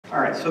All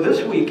right, so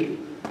this week,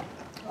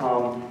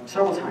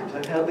 several times,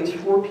 I've had at least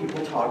 4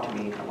 people talk to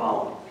me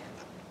about,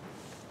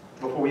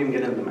 before we even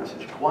get into the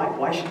message,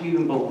 why should we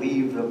even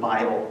believe the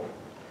Bible?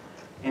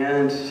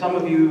 And some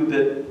of you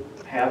that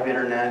have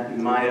internet, you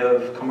might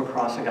have come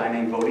across a guy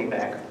named Voddie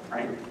Baucham,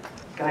 right?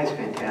 The guy's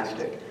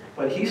fantastic.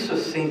 But he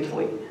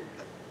succinctly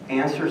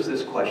answers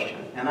this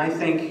question. And I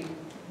think,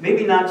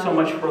 maybe not so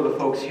much for the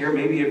folks here,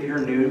 maybe if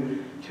you're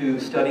new to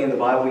studying the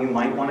Bible, you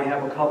might want to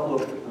have a couple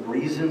of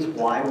reasons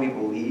why we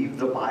believe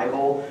the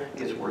Bible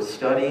is worth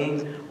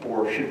studying,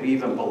 or should we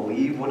even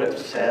believe what it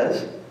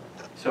says.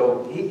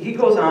 So he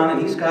goes on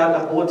and he's got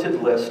a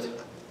bulleted list.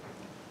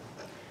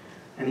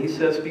 And he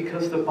says,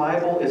 because the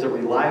Bible is a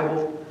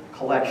reliable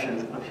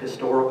collection of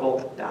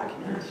historical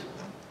documents.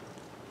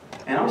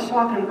 And I was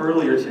talking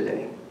earlier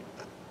today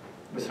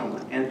with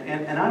someone,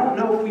 and I don't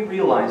know if we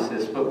realize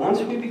this, but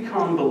once we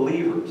become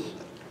believers,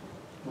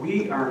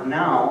 we are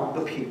now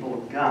the people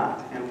of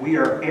God, and we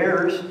are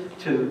heirs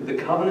to the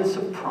covenants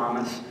of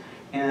promise,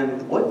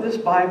 and what this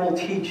Bible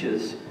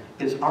teaches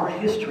is our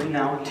history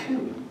now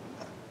too.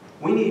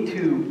 We need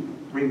to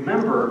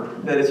remember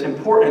that it's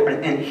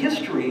important, and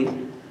history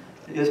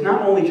is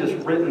not only just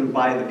written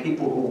by the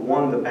people who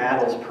won the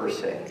battles per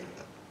se,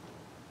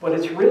 but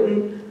it's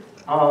written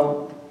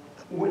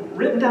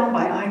down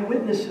by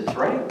eyewitnesses,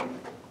 right?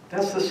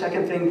 That's the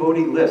second thing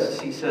Voddie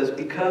lists. He says,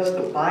 because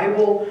the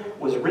Bible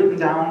was written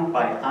down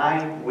by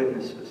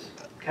eyewitnesses.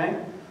 Okay?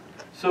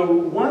 So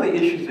one of the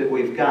issues that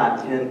we've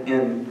got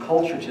in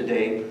culture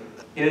today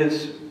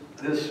is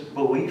this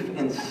belief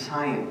in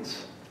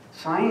science.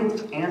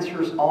 Science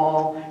answers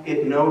all,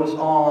 it knows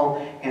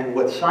all, and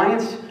what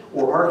science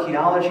or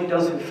archaeology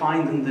doesn't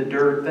find in the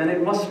dirt, then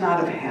it must not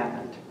have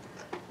happened.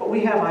 But we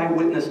have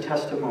eyewitness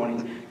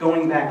testimony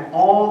going back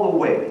all the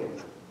way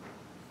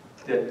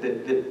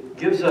that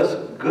gives us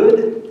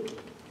good,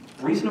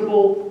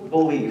 reasonable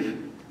belief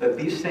that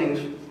these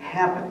things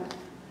happened.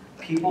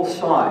 People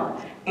saw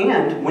it.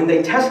 And when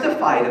they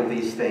testified of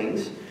these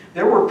things,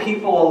 there were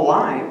people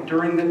alive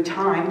during the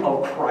time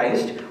of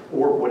Christ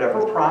or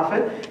whatever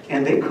prophet,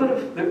 and they could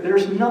have,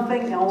 there's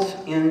nothing else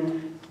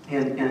in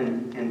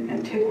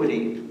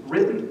antiquity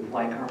written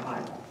like our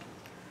Bible.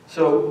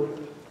 So,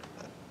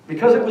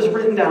 because it was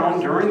written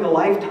down during the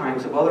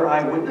lifetimes of other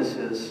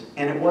eyewitnesses,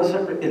 and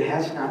it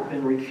has not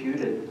been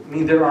refuted. I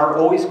mean, there are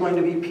always going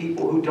to be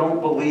people who don't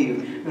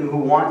believe and who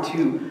want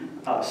to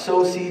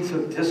sow seeds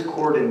of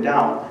discord and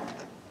doubt.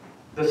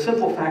 The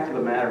simple fact of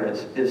the matter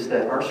is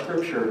that our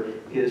scripture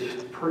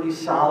is pretty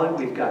solid.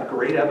 We've got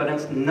great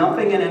evidence.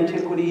 Nothing in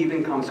antiquity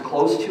even comes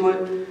close to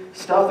it.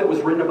 Stuff that was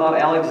written about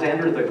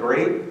Alexander the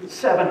Great,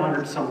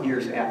 700 some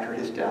years after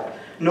his death.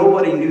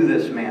 Nobody knew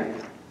this man.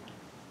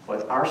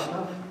 But our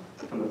stuff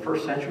from the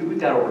first century, we've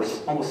got over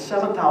almost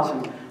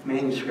 7,000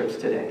 manuscripts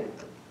today.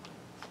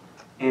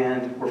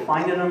 And we're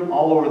finding them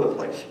all over the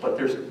place, but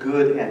there's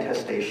good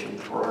attestation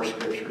for our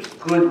scriptures,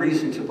 good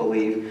reason to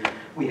believe.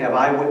 We have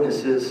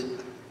eyewitnesses,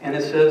 and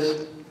it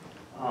says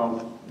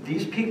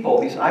these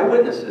people, these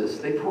eyewitnesses,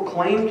 they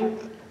proclaimed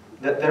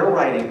that their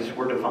writings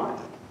were divine.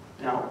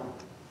 Now,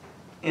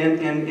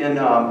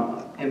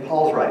 in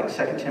Paul's writing,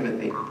 2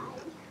 Timothy,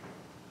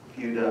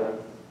 if you'd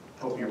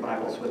open your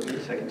Bibles with me,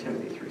 2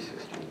 Timothy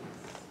 3:16.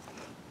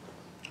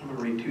 I'm going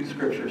to read 2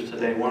 scriptures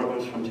today. One of them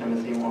is from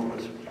Timothy, and one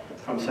was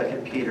from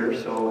 2 Peter.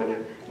 So if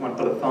you want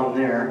to put a thumb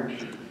there.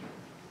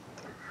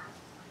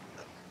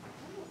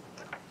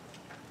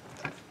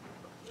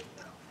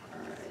 All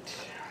right.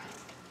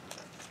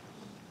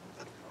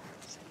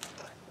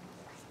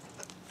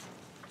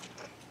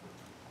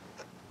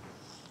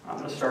 I'm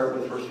going to start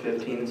with verse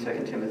 15 in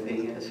 2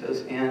 Timothy. And it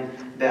says, and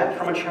that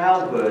from a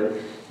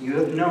childhood you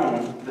have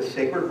known the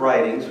sacred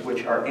writings,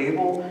 which are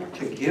able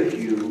to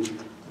give you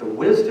the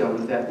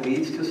wisdom that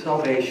leads to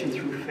salvation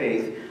through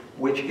faith,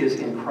 which is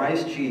in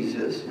Christ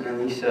Jesus. And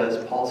then he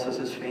says, Paul says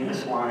this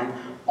famous line,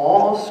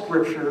 all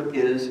Scripture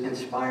is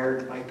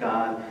inspired by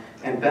God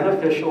and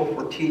beneficial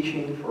for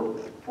teaching, for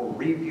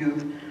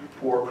rebuke,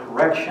 for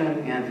correction,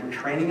 and for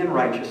training in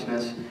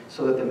righteousness,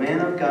 so that the man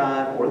of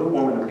God or the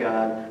woman of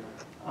God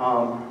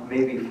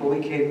may be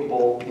fully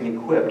capable and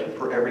equipped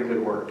for every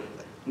good work.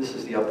 And this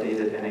is the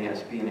updated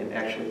NASB, and it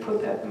actually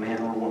put that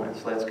man or woman,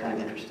 so that's kind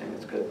of interesting.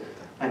 That's good.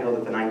 I know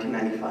that the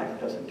 1995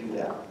 doesn't do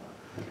that.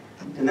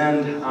 And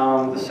then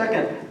the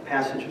second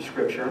passage of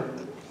Scripture,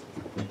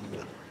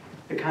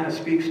 it kind of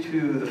speaks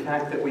to the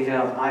fact that we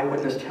have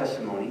eyewitness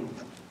testimony.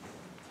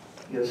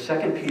 Is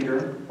 2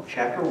 Peter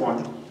chapter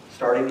 1,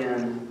 starting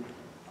in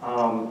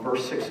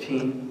verse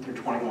 16 through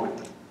 21.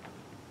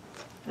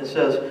 It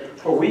says,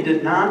 for we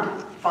did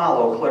not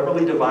follow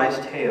cleverly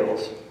devised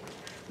tales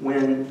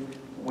when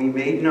we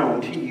made known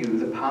to you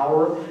the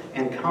power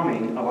and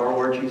coming of our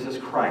Lord Jesus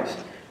Christ,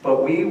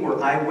 but we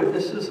were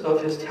eyewitnesses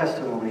of his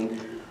testimony.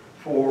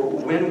 For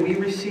when we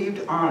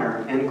received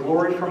honor and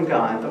glory from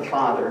God the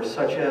Father,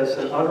 such as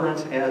an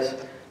utterance as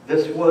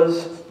this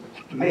was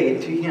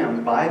made to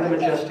him by the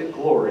majestic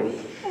glory,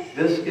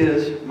 this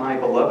is my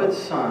beloved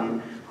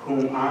Son,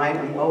 whom I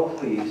am well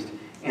pleased.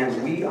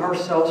 And we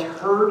ourselves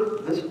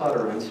heard this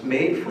utterance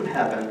made from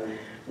heaven,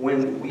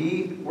 when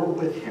we were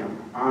with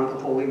him on the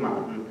holy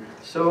mountain,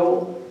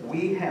 so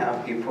we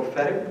have a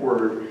prophetic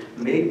word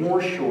made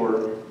more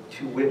sure,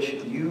 to which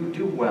you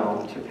do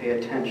well to pay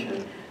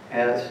attention,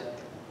 as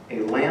a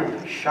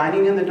lamp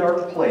shining in the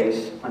dark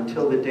place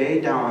until the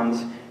day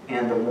dawns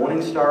and the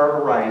morning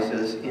star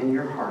arises in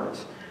your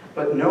hearts.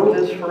 But know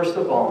this first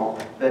of all,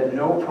 that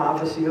no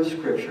prophecy of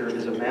Scripture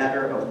is a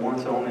matter of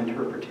one's own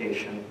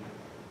interpretation.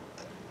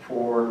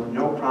 For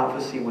no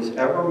prophecy was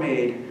ever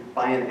made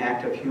by an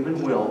act of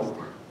human will,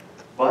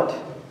 but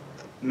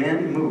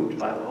men moved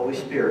by the Holy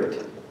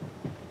Spirit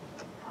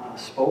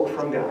spoke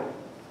from God.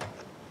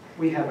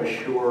 We have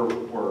a sure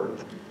word.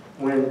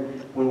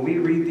 When we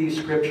read these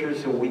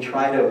scriptures and we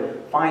try to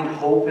find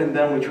hope in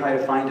them, we try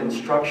to find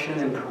instruction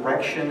and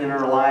correction in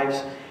our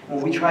lives,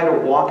 when we try to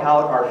walk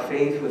out our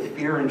faith with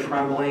fear and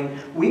trembling,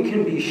 we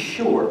can be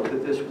sure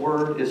that this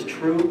word is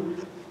true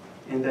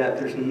and that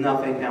there's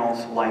nothing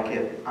else like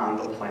it on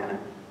the planet.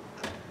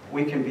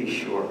 We can be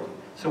sure.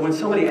 So when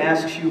somebody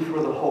asks you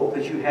for the hope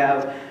that you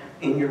have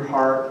in your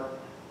heart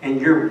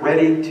and you're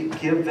ready to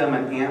give them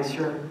an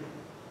answer,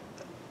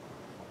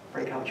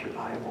 break out your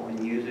Bible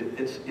and use it.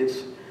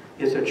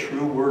 It's a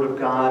true word of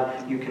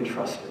God. You can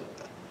trust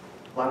it.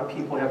 A lot of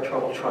people have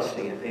trouble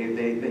trusting it.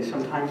 They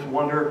sometimes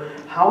wonder,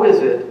 how is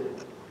it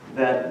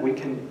that we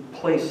can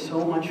place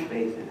so much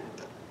faith in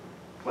it?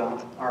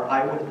 Well, our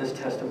eyewitness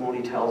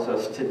testimony tells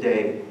us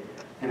today,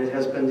 and it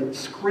has been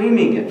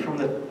screaming it from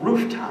the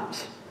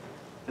rooftops,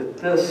 that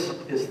this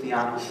is the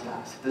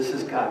Anastas. This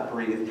is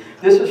God-breathed.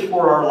 This is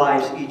for our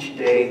lives each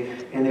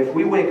day. And if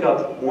we wake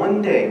up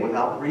one day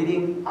without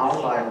reading our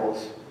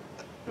Bibles,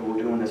 then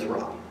we're doing this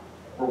wrong.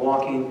 We're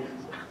walking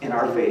in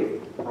our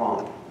faith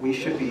wrong. We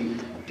should be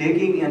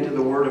digging into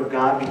the Word of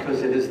God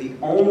because it is the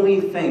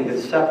only thing that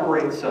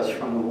separates us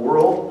from the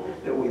world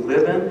that we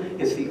live in.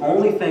 It's the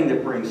only thing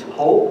that brings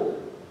hope.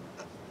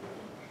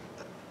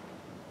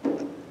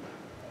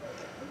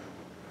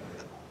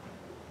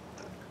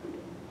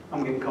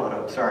 I'm getting caught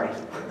up, sorry.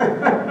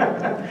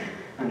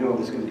 I knew I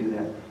was going to do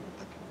that.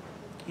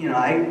 You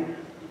know,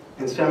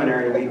 in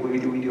seminary, we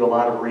do a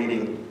lot of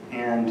reading,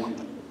 and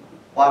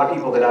a lot of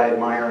people that I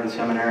admire in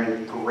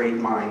seminary, great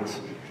minds.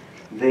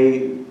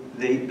 They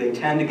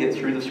tend to get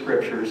through the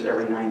scriptures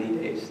every 90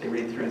 days. They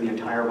read through the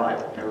entire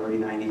Bible every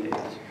 90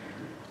 days.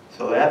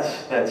 So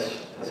that's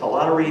a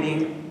lot of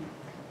reading.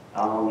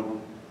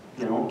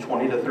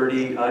 20 to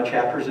 30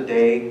 chapters a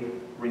day,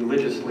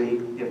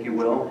 religiously, if you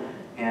will.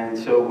 And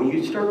so when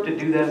you start to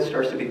do that, it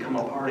starts to become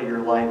a part of your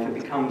life. It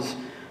becomes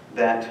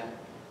that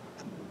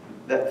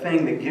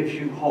thing that gives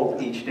you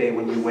hope each day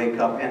when you wake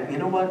up. And you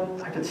know what?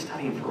 I've been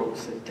studying for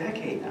almost a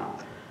decade now.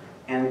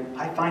 And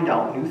I find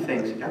out new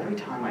things every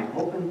time I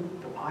open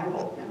the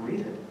Bible and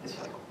read it. It's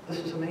like, this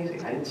is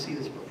amazing. I didn't see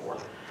this before.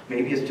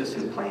 Maybe it's just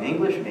in plain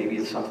English. Maybe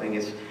it's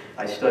something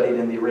I studied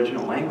in the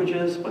original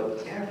languages.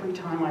 But every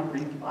time I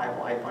read the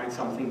Bible, I find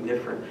something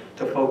different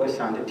to focus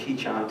on, to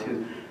teach on,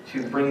 to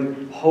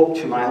bring hope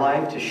to my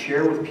life, to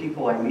share with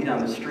people I meet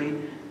on the street.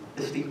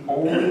 It's the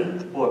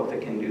only book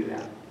that can do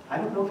that. I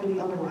don't know of any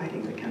other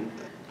writing that can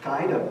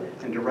guide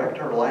and direct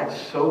our lives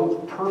so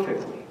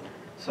perfectly.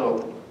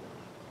 So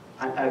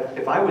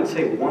if I would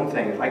say one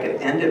thing, if I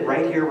could end it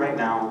right here, right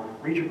now,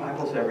 read your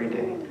Bibles every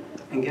day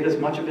and get as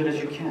much of it as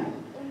you can.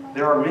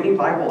 There are many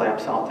Bible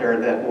apps out there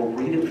that will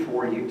read it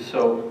for you.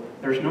 So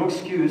there's no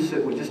excuse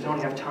that we just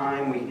don't have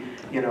time. We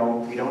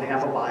don't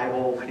have a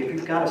Bible. If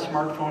you've got a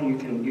smartphone, you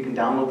can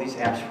download these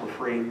apps for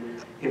free.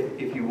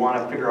 If you want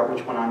to figure out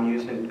which one I'm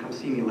using, come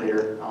see me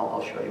later.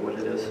 I'll show you what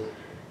it is.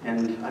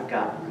 And I've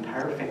got my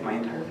entire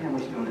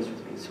family's doing this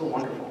with me. It's so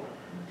wonderful.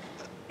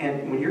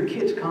 And when your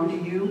kids come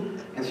to you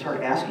and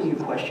start asking you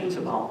questions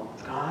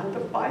about God,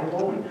 the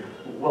Bible, and,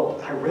 well,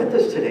 I read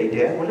this today,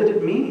 Dad. What did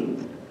it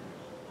mean?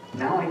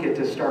 Now I get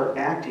to start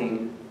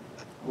acting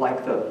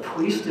like the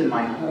priest in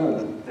my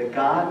home that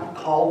God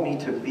called me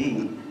to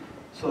be,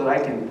 so that I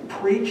can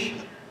preach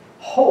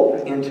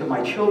hope into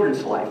my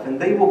children's life, and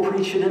they will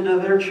preach it into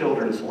their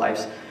children's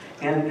lives.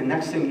 And the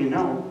next thing you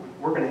know,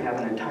 we're going to have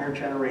an entire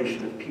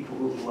generation of people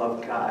who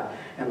love God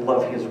and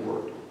love His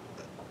Word.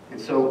 And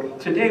so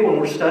today when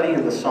we're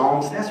studying the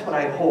Psalms, that's what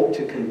I hope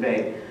to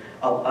convey.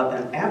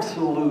 An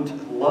absolute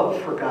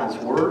love for God's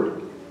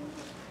Word,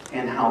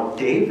 and how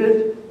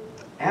David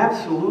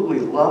absolutely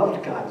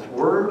loved God's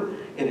Word.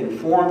 It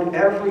informed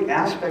every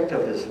aspect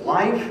of his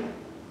life.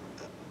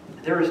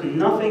 There is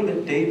nothing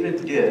that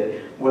David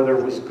did, whether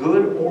it was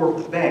good or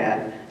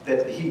bad,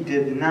 that he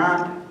did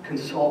not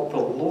consult the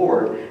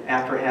Lord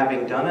after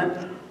having done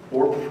it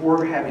or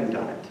before having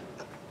done it.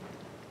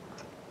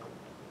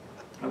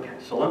 Okay,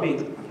 so I'm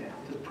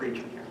just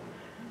preaching here.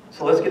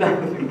 So let's get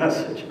on with the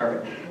message. All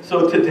right.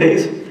 So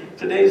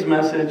today's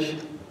message,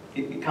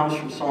 it comes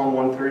from Psalm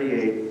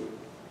 138.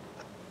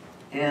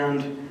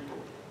 And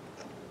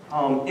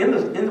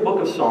in the book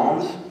of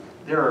Psalms,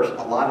 there are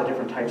a lot of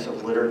different types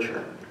of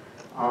literature.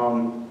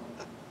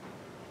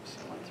 Let's see,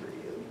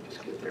 138, let me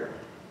just get there.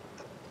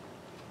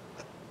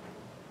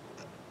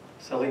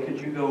 Sully, could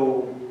you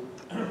go?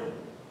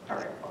 All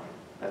right, well,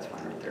 that's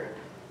fine right there.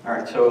 All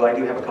right, so I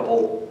do have a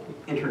couple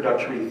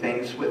introductory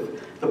things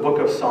with the book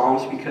of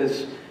Psalms,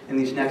 because in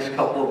these next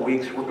couple of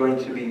weeks we're going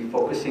to be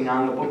focusing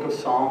on the book of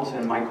Psalms,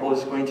 and Michael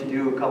is going to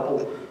do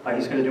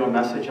he's going to do a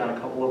message on a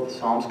couple of the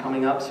Psalms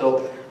coming up.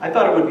 So I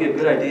thought it would be a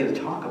good idea to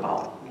talk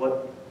about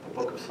what the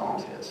book of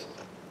Psalms is.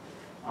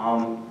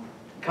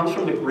 It comes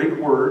from the Greek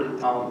word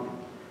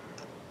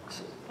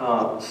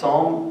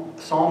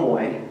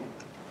psalmoi,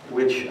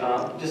 which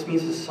just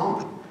means a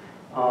song.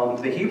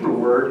 The Hebrew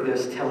word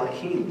is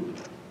telachim,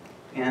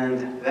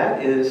 and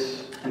that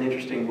is an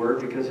interesting word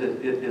because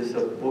it is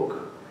a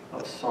book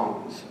of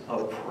songs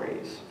of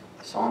praise.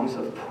 Songs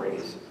of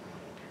praise.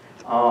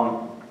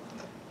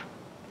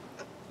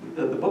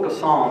 The book of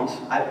Psalms,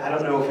 I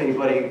don't know if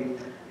anybody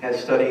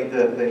has studied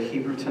the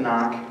Hebrew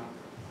Tanakh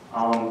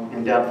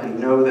in depth and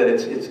know that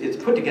it's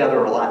put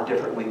together a lot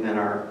differently than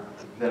our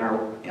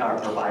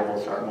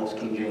Bibles are. Most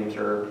King James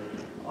or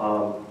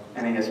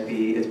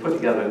NASB. It's put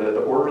together.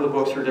 The order of the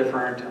books are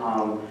different.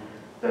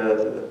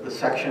 The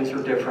sections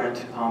are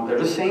different. They're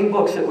the same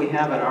books that we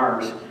have in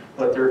ours,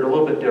 but they're a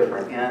little bit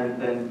different.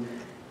 And then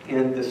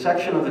in the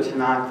section of the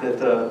Tanakh that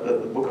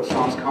the book of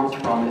Psalms comes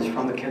from is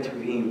from the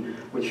Ketuvim,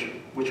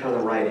 which are the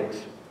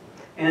writings.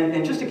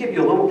 And just to give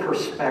you a little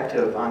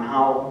perspective on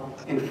how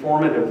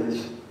informative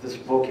this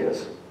book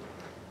is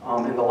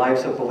in the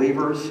lives of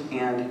believers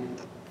and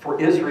for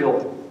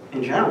Israel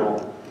in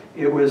general,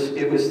 it was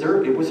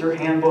their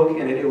handbook,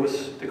 and it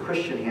was the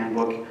Christian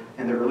handbook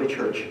in the early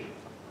church.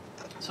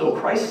 So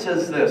Christ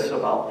says this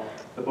about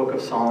the book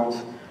of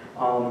Psalms,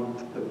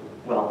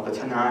 the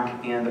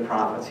Tanakh and the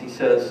prophets. He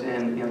says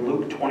in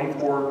Luke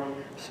 24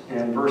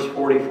 and verse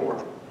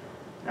 44,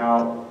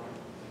 now,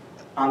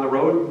 on the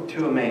road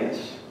to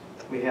Emmaus,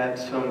 we had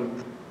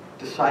some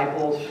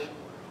disciples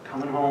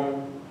coming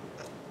home,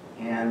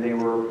 and they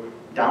were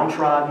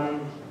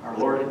downtrodden. Our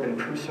Lord had been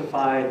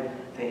crucified.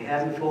 They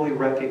hadn't fully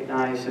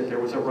recognized that there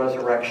was a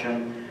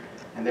resurrection,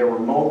 and they were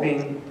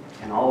moping,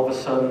 and all of a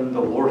sudden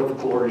the Lord of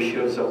glory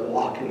shows up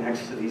walking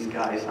next to these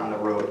guys on the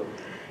road.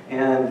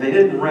 And they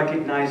didn't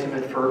recognize him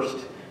at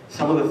first.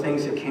 Some of the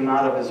things that came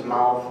out of his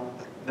mouth,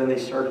 then they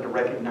started to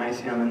recognize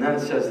him. And then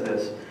it says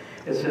this.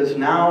 It says,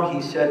 now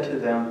he said to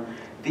them,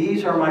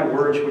 these are my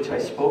words which I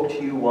spoke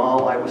to you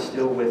while I was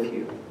still with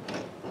you,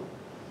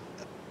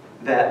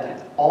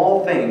 that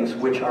all things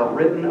which are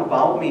written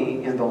about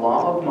me in the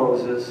law of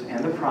Moses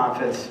and the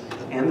prophets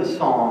and the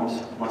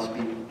Psalms must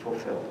be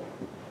fulfilled.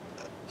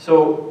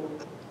 So,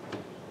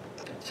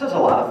 it says a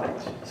lot of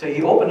things. So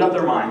he opened up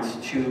their minds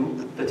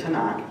to the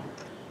Tanakh,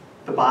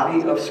 the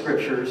body of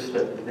scriptures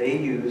that they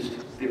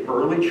used, the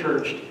early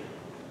church.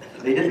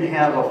 They didn't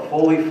have a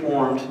fully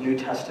formed New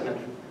Testament.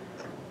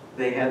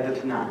 They had the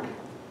Tanakh,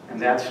 and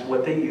that's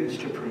what they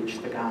used to preach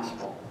the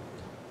gospel.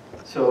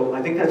 So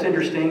I think that's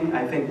interesting.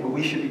 I think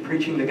we should be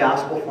preaching the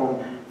gospel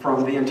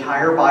from the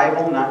entire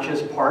Bible, not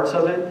just parts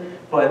of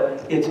it.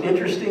 But it's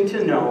interesting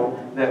to know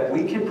that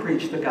we can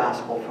preach the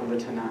gospel from the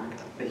Tanakh,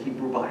 the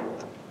Hebrew Bible.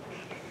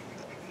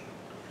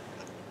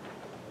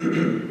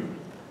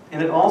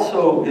 And it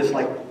also is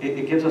like,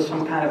 it gives us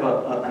some kind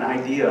of an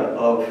idea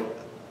of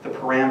the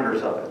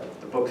parameters of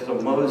it. The books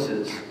of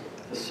Moses,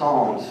 the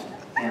Psalms,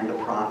 and the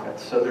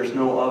prophets. So there's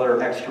no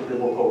other extra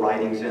biblical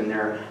writings in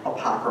there,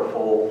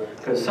 apocryphal,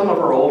 because some of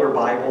our older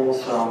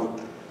Bibles,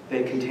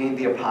 they contained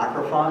the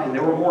Apocrypha, and they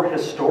were more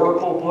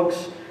historical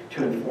books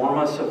to inform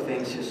us of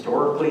things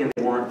historically, and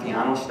they weren't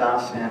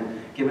theanostas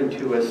and given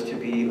to us to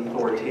be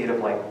authoritative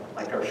like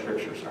our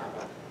scriptures are.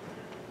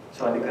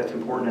 So I think that's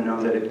important to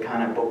know that it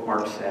kind of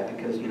bookmarks that,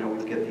 because we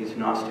get these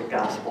Gnostic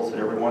Gospels, and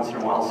every once in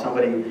a while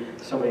somebody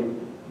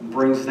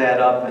brings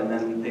that up, and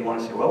then they want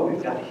to say, well,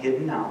 we've got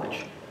hidden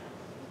knowledge.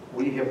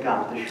 We have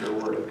got the sure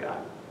Word of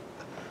God.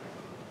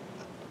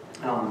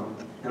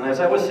 And as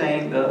I was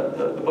saying,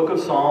 the book of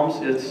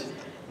Psalms,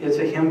 it's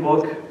a hymn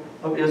book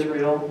of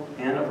Israel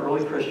and of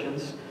early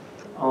Christians.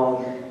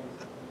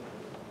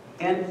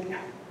 And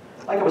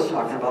like I was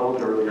talking about a little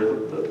bit earlier,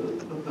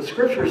 the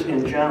scriptures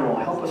in general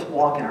help us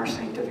walk in our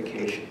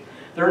sanctification.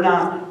 They're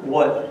not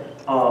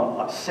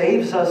what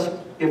saves us,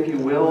 if you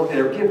will.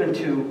 They're given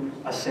to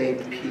a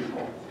saved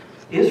people.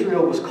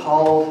 Israel was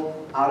called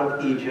out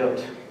of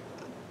Egypt.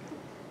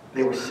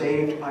 They were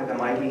saved by the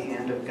mighty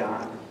hand of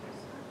God.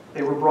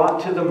 They were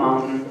brought to the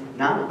mountain,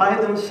 not by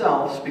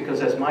themselves,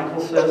 because as Michael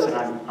says, and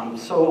I'm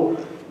so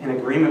in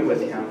agreement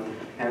with him,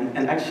 and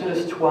in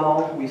Exodus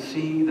 12, we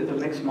see that the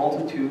mixed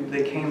multitude,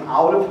 they came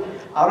out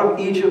of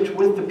Egypt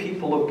with the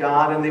people of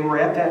God, and they were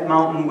at that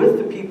mountain with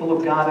the people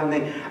of God, and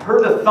they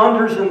heard the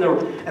thunders and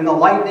the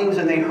lightnings,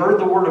 and they heard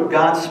the word of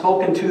God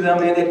spoken to them,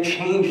 and it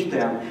changed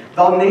them.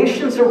 The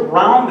nations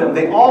around them,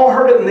 they all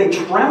heard it, and they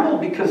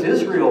trembled because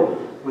Israel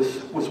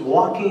was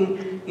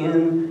walking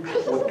in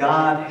what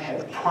God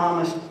had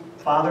promised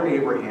Father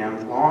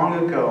Abraham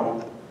long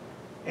ago.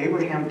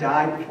 Abraham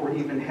died before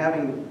even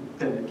having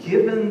been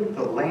given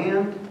the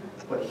land,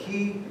 but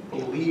he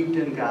believed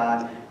in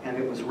God, and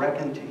it was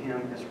reckoned to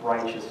him as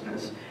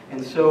righteousness.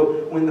 And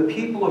so when the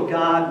people of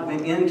God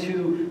went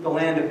into the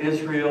land of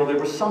Israel, there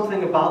was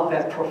something about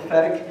that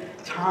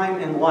prophetic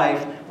time in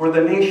life where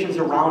the nations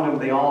around them,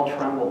 they all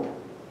trembled.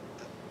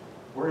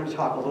 we're going to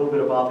talk a little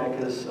bit about that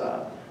because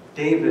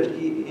David,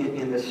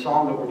 in this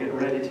psalm that we're getting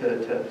ready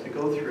to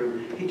go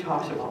through, he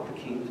talks about the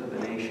kings of the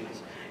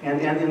nations.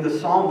 And in the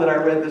psalm that I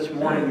read this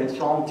morning, in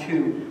Psalm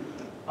 2,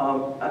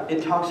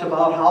 it talks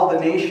about how the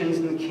nations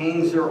and the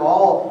kings are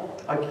all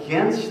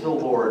against the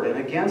Lord and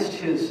against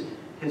His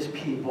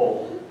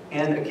people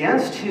and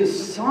against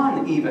His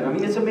Son even. I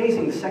mean, it's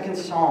amazing. The second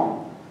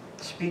psalm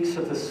speaks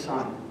of the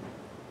Son.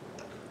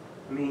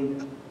 I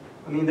mean,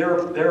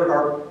 there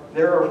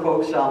are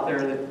folks out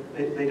there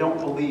that they don't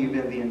believe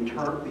in the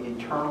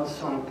eternal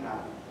Son of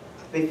God.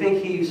 They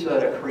think He's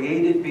a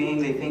created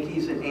being. They think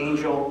He's an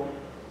angel.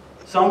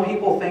 Some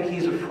people think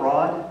He's a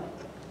fraud.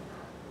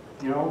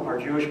 You know, our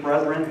Jewish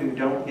brethren who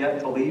don't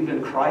yet believe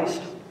in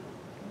Christ.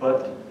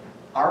 But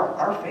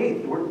our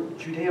faith, we're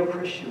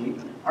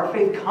Judeo-Christian. Our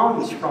faith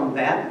comes from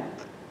that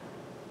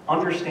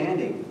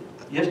understanding.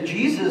 Yes,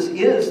 Jesus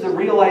is the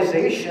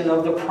realization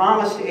of the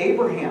promise to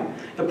Abraham,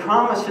 the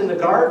promise in the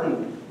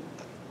garden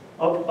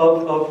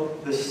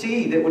of the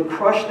seed that would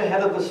crush the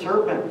head of the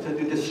serpent,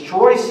 to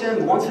destroy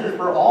sin once and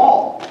for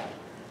all.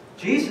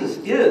 Jesus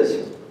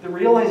is the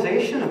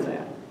realization of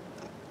that.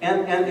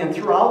 And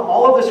throughout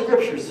all of the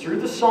Scriptures, through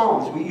the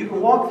Psalms, you can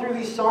walk through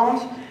these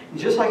Psalms, and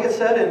just like it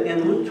said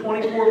in Luke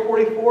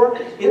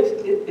 24:44,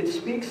 it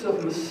speaks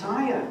of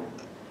Messiah,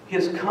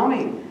 His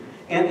coming.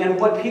 And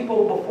what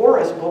people before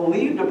us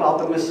believed about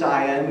the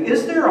Messiah. And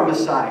is there a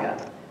Messiah?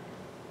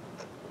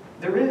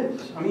 There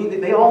is. I mean,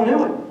 they all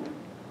knew it.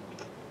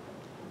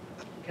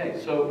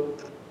 Okay, so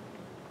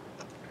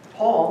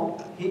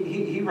Paul,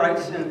 he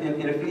writes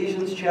in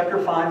Ephesians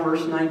chapter 5,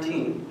 verse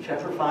 19.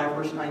 Chapter 5,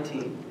 verse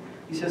 19.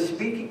 He says,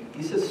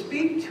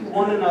 speak to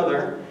one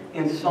another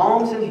in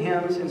psalms and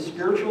hymns and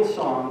spiritual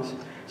songs,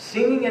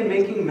 singing and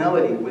making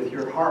melody with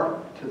your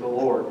heart to the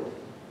Lord.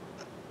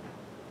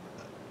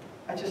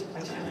 I just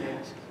have to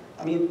ask.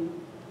 I mean,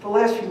 for the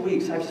last few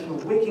weeks, I've just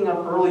been waking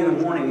up early in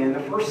the morning, and the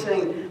first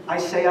thing I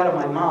say out of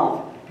my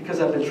mouth, because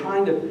I've been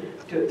trying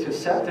to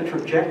set the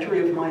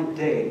trajectory of my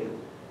day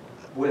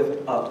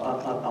with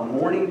a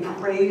morning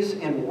praise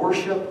and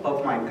worship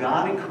of my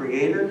God and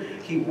Creator.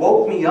 He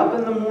woke me up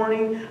in the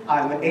morning.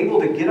 I'm able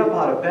to get up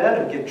out of bed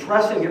and get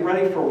dressed and get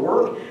ready for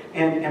work.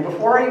 And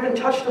before I even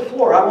touch the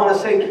floor, I want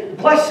to say,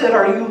 blessed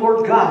are you,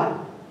 Lord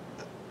God,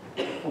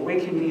 for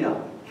waking me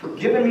up, for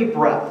giving me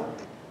breath,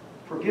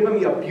 for giving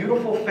me a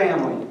beautiful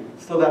family,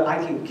 so that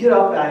I can get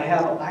up and I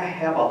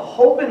have a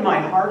hope in my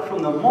heart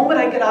from the moment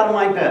I get out of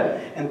my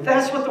bed. And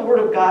that's what the Word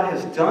of God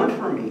has done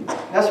for me.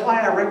 That's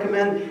why I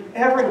recommend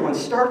everyone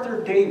start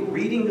their day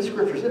reading the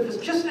Scriptures. If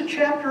it's just a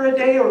chapter a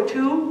day or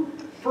two,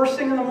 first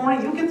thing in the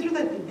morning, you'll get through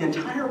the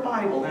entire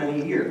Bible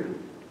in a year.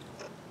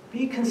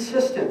 Be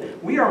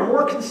consistent. We are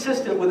more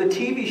consistent with a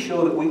TV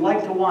show that we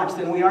like to watch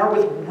than we are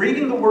with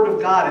reading the Word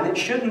of God, and it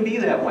shouldn't be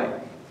that way.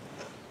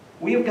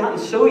 We have gotten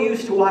so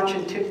used to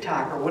watching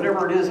TikTok or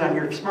whatever it is on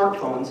your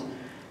smartphones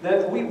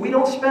that we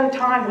don't spend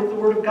time with the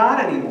Word of God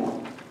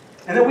anymore.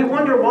 And then we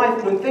wonder why,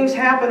 when things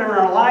happen in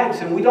our lives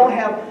and we don't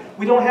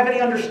have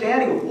any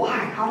understanding of why,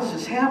 how does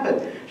this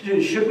happen?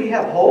 Should we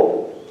have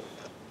hope?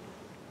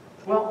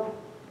 Well,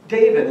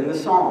 David in the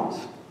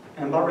Psalms,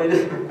 and I'm about ready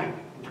to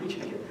preach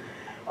it again.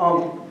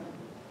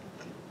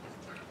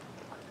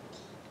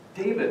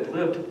 David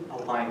lived a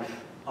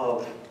life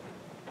of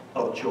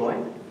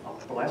joy,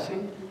 of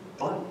blessing,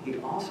 but he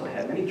also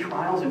had many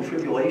trials and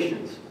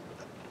tribulations,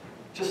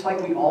 just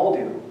like we all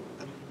do.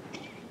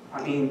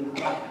 I mean,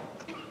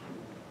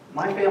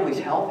 my family's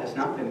health has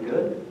not been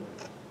good.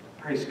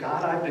 Praise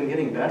God, I've been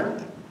getting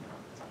better.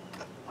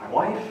 My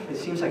wife, it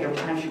seems like every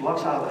time she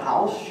walks out of the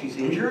house, she's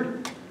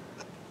injured.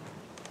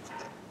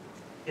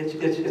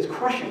 It's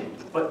crushing.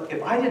 But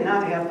if I did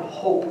not have the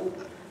hope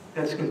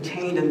that's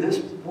contained in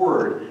this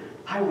word,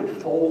 I would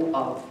fold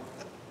up,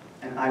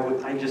 and I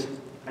just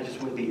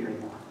wouldn't be here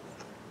anymore.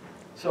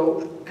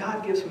 So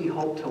God gives me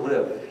hope to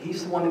live.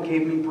 He's the one that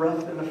gave me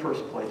breath in the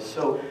first place.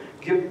 So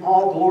give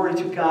all glory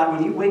to God.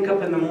 When you wake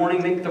up in the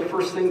morning, make the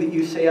first thing that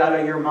you say out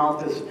of your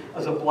mouth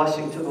as a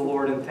blessing to the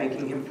Lord and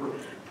thanking Him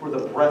for the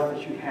breath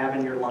that you have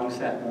in your lungs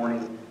that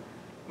morning.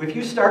 If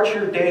you start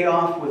your day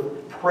off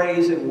with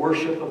praise and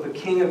worship of the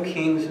King of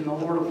Kings and the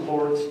Lord of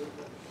Lords,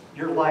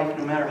 your life,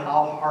 no matter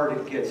how hard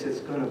it gets, it's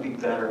going to be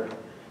better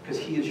because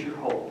He is your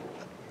hope.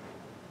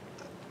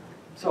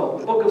 So,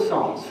 the book of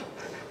Psalms.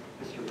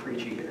 Mr.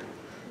 Preachy here.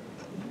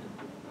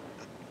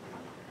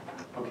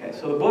 Okay,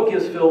 so the book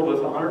is filled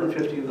with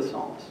 150 of the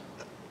Psalms.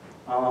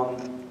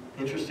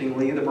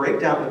 Interestingly, the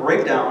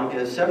breakdown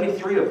is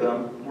 73 of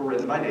them were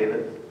written by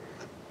David,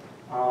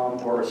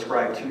 or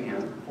ascribed to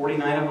him.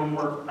 49 of them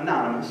were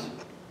anonymous.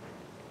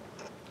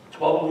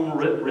 12 of them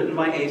were written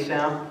by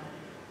Asaph.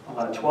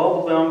 12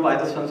 of them by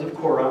the sons of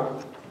Korah.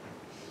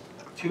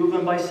 2 of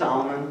them by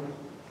Solomon.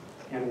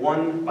 And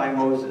 1 by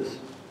Moses.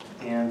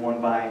 And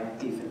 1 by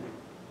Ethan.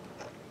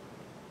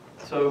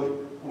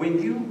 So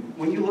when you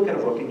look at a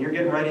book and you're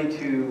getting ready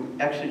to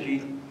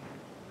exegete,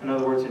 in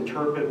other words,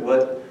 interpret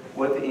what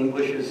the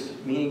English is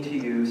meaning to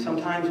you,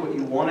 sometimes what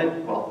you want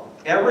it, well,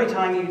 every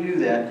time you do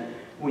that,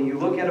 when you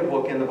look at a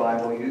book in the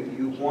Bible,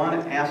 you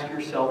want to ask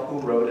yourself who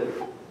wrote it.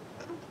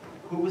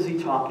 Who was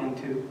he talking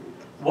to?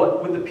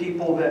 What were the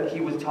people that he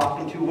was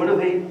talking to? What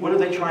are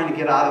they trying to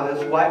get out of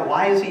this?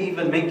 Why is he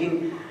even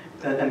making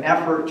an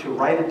effort to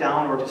write it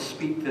down or to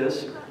speak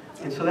this?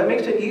 And so that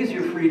makes it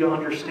easier for you to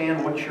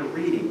understand what you're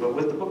reading. But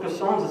with the book of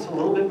Psalms, it's a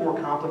little bit more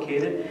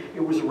complicated.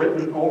 It was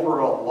written over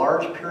a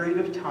large period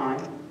of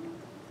time.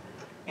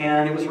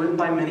 And it was written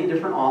by many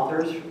different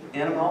authors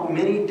and about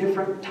many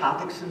different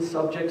topics and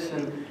subjects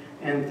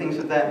and things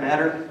of that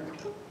matter.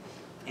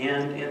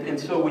 And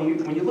so when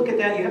you look at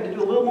that, you have to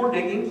do a little more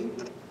digging.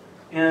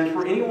 And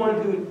for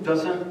anyone who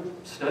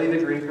doesn't study the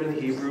Greek or the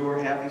Hebrew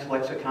or have these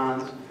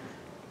lexicons,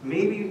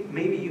 maybe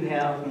you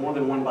have more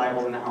than one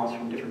Bible in the house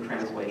from different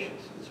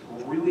translations. It's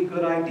a really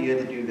good idea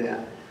to do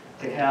that,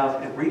 to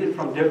have and read it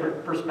from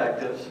different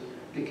perspectives,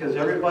 because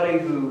everybody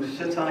who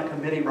sits on a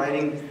committee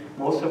writing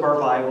most of our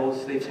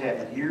Bibles, they've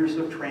had years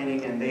of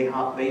training, and they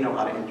know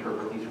how to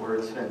interpret these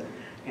words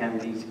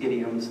and these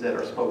idioms that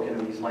are spoken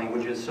in these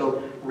languages.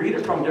 So read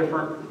it from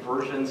different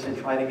versions and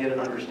try to get an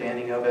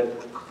understanding of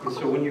it. And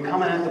so when you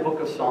come at the book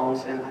of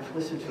Psalms, and I've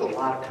listened to a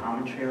lot of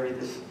commentary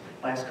this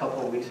last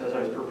couple of weeks as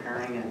I was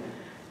preparing,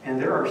 and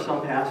there are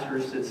some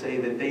pastors that say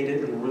that they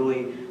didn't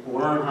really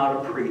learn how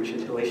to preach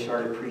until they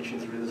started preaching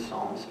through the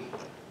Psalms.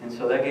 And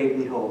so that gave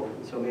me hope.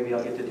 And so maybe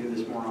I'll get to do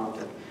this more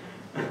often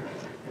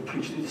and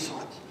preach through the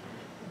Psalms.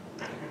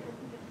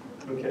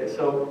 Okay,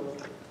 so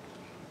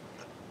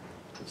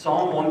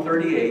Psalm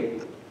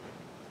 138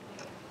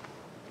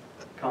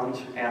 comes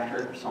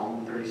after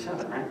Psalm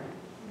 37, right?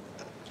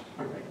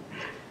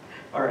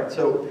 All right,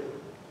 so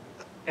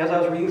as I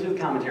was reading through the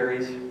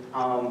commentaries,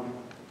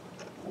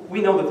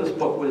 we know that this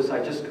book was,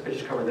 I just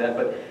covered that,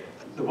 but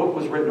the book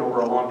was written over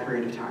a long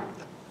period of time.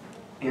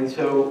 And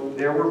so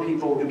there were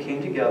people who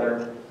came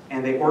together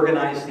and they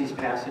organized these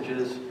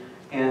passages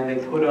and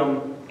they put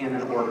them in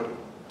an order.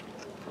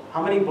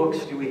 How many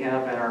books do we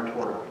have in our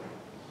Torah?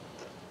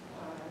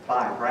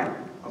 5, right?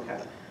 Okay.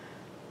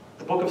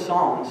 The book of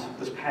Psalms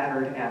was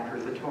patterned after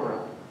the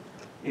Torah.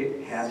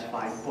 It has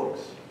 5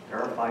 books. There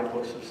are 5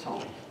 books of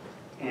Psalms.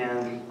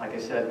 And like I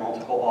said,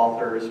 multiple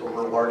authors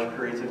over large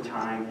periods of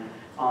time.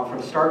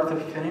 From start to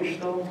finish,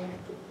 though,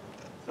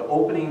 the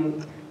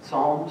opening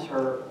Psalms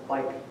are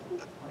like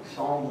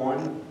Psalm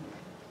 1.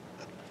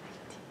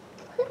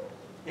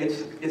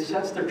 It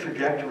sets the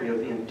trajectory of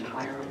the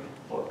entire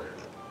book,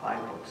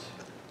 5 books.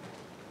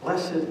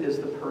 Blessed is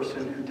the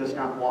person who does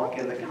not walk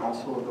in the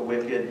counsel of the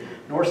wicked,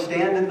 nor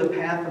stand in the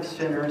path of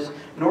sinners,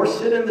 nor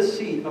sit in the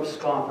seat of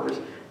scoffers.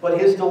 But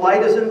his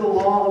delight is in the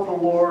law of the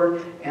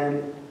Lord,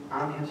 and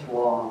on his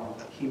law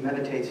he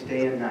meditates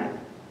day and night.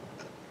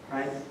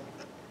 Right?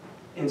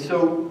 And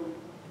so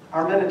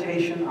our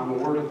meditation on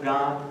the Word of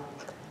God,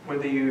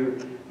 whether you're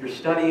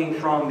studying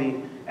from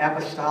the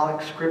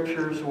apostolic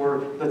scriptures or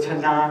the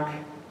Tanakh,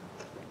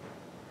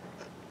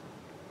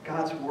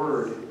 God's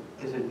Word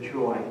is a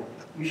joy.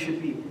 You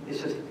should be, it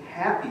says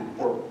happy,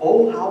 or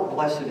oh how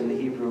blessed in the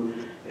Hebrew.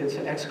 It's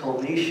an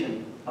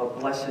exclamation of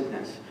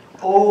blessedness.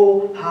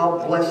 Oh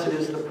how blessed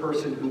is the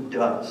person who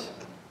does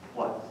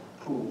what?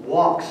 Who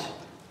walks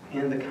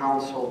in the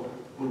counsel,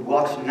 who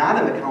walks not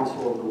in the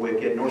counsel of the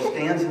wicked, nor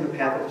stands in the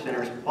path of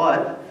sinners,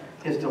 but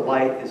his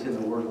delight is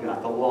in the Word of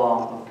God, the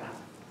law of God.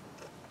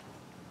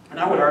 And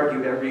I would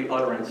argue every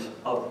utterance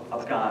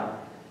of God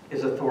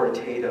is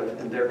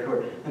authoritative and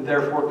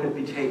therefore could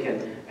be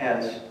taken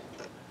as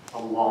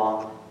a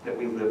law that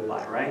we live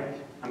by, right?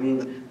 I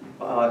mean,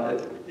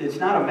 it's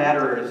not a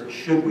matter of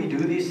should we do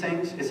these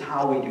things, it's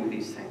how we do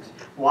these things.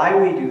 Why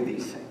we do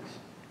these things.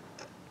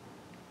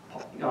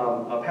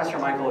 Pastor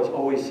Michael has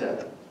always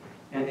said,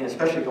 and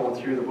especially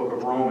going through the book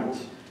of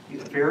Romans,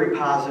 he's very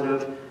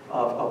positive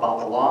about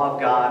the law of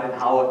God and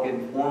how it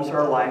informs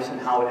our lives and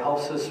how it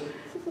helps us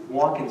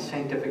walk in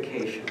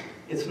sanctification.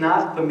 It's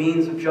not the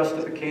means of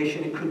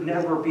justification. It could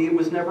never be. It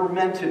was never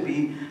meant to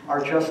be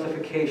our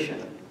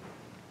justification.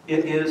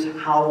 It is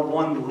how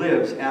one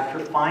lives after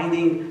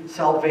finding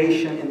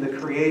salvation in the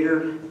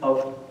Creator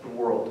of the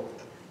world.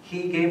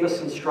 He gave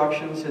us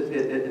instructions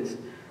in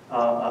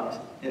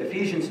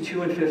Ephesians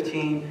 2 and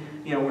 15.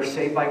 You know, we're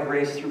saved by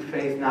grace through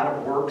faith, not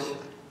of works.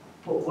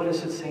 But what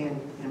does it say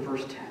in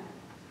verse 10?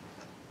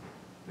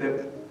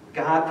 That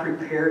God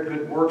prepared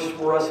good works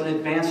for us in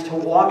advance to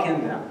walk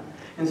in them.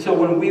 And so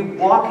when we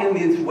walk in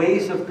these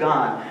ways of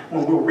God,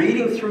 when we're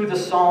reading through the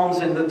Psalms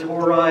and the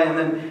Torah and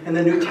then in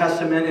the New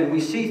Testament, and we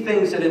see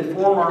things that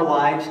inform our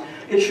lives,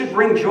 it should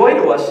bring joy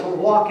to us to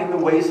walk in the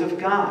ways of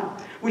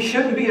God. We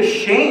shouldn't be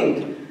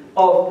ashamed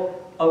of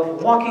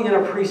walking in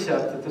a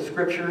precept that the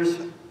Scriptures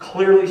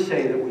clearly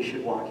say that we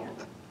should walk in.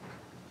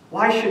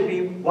 Why should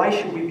we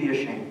be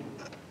ashamed?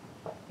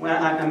 When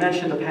I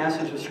mentioned the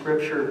passage of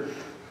Scripture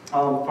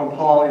from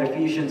Paul in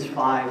Ephesians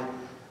 5,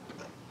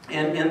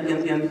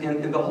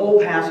 and the whole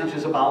passage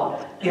is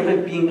about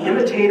being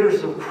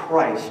imitators of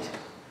Christ.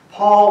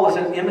 Paul was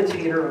an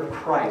imitator of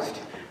Christ.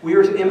 We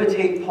are to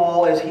imitate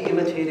Paul as he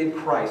imitated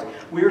Christ.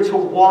 We are to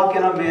walk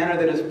in a manner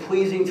that is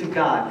pleasing to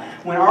God.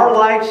 When our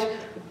lives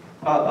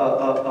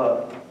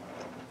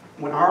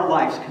when our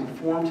lives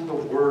conform to the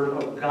Word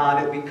of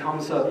God, it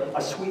becomes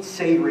a sweet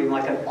savoring,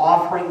 like an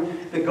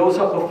offering that goes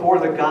up before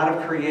the God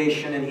of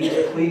creation, and He's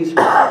pleased with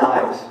our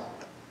lives.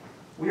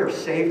 We are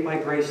saved by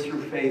grace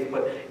through faith,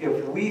 but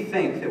if we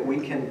think that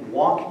we can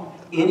walk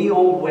any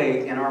old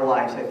way in our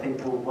lives, I think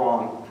we're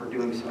wrong for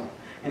doing so.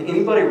 And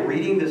anybody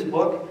reading this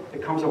book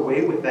that comes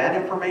away with that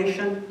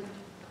information,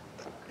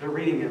 they're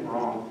reading it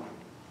wrong.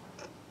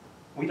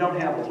 We don't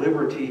have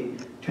liberty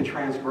to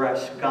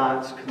transgress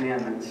God's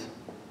commandments,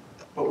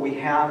 but we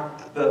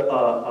have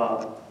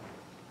the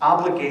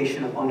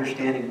obligation of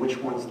understanding which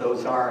ones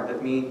those are,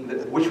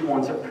 which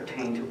ones that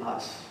pertain to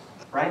us,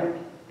 right? Okay,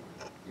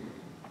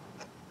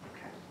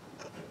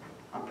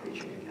 I'm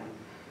preaching again.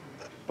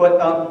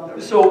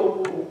 But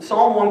so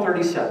Psalm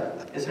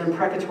 137 is an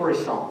imprecatory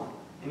psalm.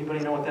 Anybody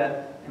know what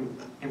that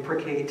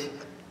imprecate?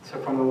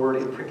 So from the word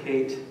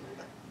imprecate,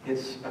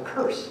 it's a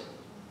curse.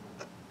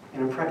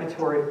 An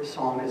imprecatory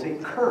psalm is a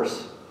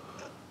curse.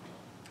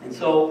 And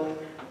so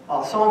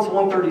Psalms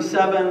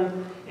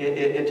 137,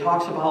 it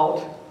talks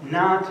about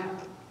not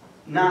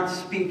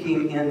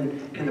speaking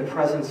in the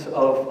presence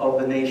of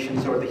the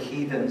nations or the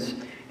heathens.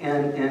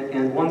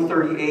 And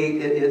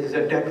 138 is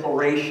a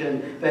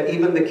declaration that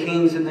even the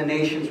kings and the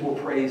nations will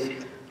praise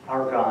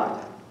our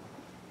God.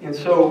 And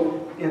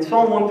so in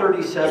Psalm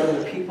 137,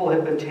 the people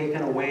have been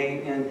taken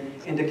away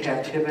into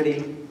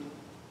captivity.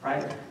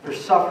 Right? They're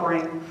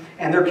suffering,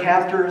 and their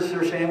captors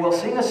are saying, well,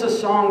 sing us a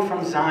song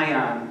from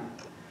Zion.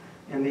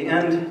 And the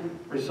end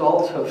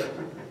result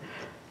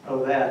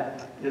of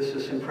that is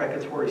this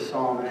imprecatory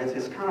psalm, and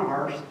it's kind of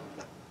harsh. It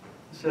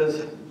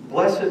says,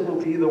 blessed will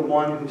be the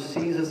one who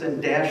seizes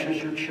and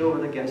dashes your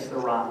children against the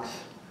rocks.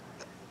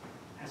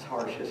 That's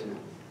harsh, isn't it?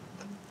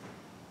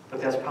 But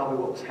that's probably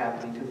what was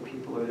happening to the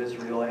people of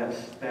Israel as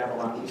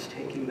Babylon was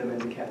taking them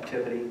into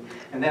captivity.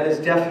 And that is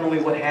definitely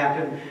what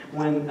happened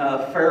when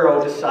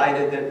Pharaoh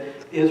decided that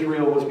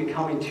Israel was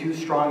becoming too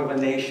strong of a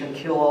nation,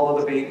 kill all of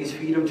the babies,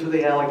 feed them to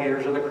the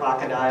alligators or the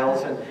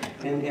crocodiles, and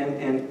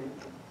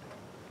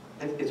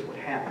it's what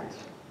happens.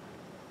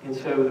 And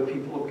so the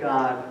people of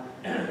God,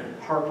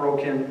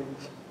 heartbroken,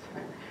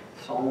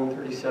 Psalm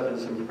 137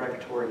 is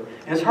imprecatory.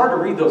 And it's hard to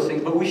read those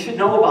things, but we should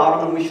know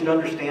about them and we should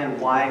understand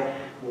why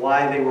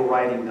they were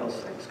writing those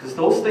things. Because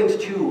those things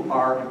too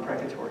are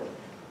imprecatory.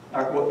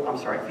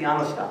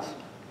 Theanostas.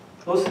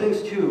 Those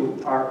things too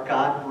are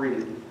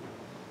God-breathed.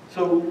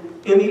 So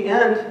in the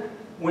end,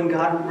 when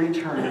God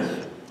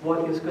returns,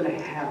 what is going to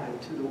happen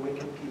to the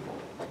wicked people?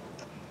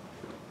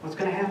 What's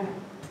going to happen?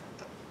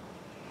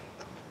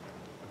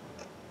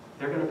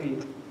 They're going to be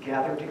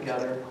gathered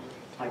together,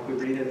 like we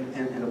read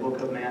in the book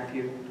of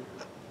Matthew.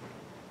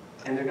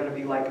 And they're going to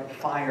be like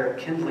fire,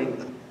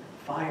 kindling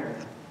fire.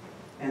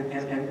 And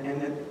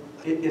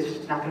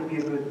it's not going to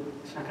be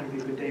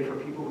a good day for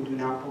people who do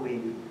not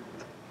believe,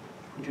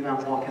 who do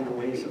not walk in the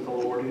ways of the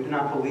Lord, who do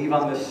not believe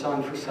on the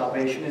Son for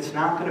salvation. It's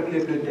not going to be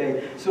a good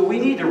day. So we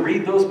need to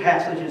read those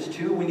passages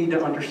too. We need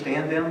to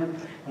understand them.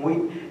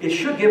 And it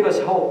should give us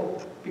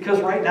hope. Because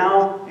right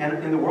now,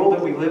 and in the world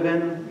that we live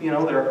in,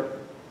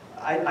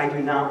 I do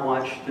not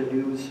watch the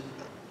news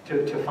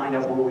to find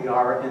out where we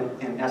are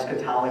in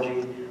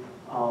eschatology.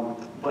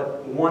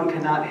 But one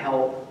cannot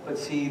help but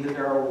see that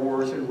there are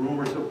wars and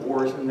rumors of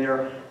wars, and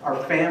there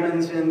are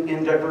famines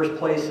in diverse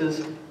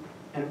places,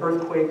 and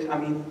earthquakes. I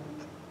mean,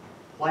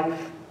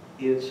 life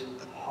is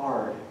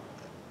hard.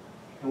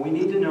 And we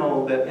need to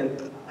know that,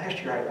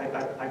 last year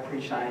I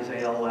preached on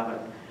Isaiah 11,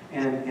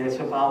 and it's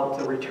about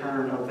the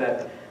return of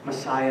that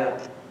Messiah,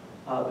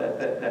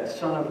 that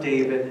son of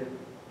David,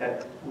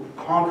 that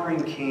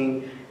conquering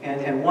king,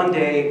 and one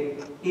day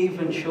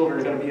even children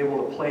are going to be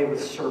able to play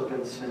with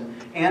serpents, and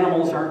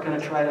animals aren't going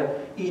to try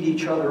to eat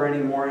each other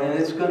anymore, and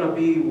it's going to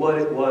be what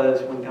it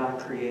was when God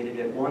created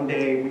it. One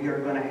day we are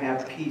going to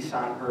have peace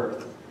on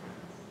earth.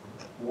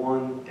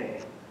 One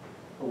day.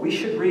 But we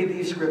should read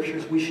these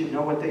scriptures. We should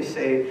know what they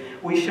say.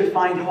 We should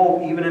find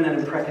hope even in an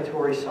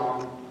imprecatory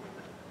song.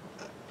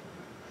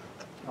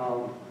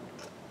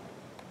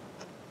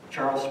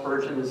 Charles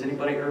Spurgeon. Has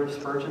anybody heard of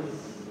Spurgeon?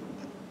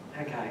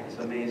 That guy is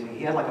amazing.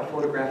 He had like a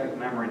photographic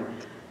memory.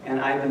 And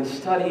I've been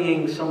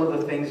studying some of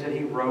the things that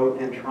he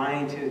wrote and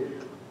trying to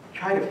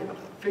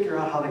figure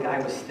out how the guy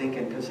was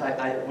thinking, because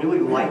I really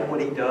like what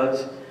he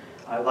does.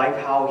 I like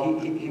how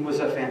he was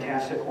a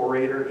fantastic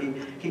orator.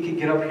 He could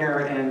get up here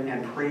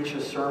and preach a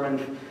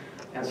sermon,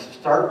 and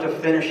start to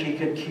finish he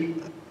could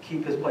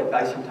keep his place.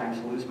 I sometimes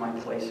lose my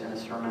place in a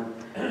sermon.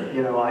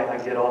 I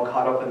get all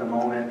caught up in the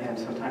moment, and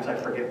sometimes I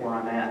forget where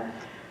I'm at.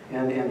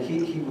 And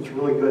he was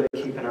really good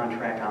at keeping on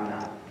track on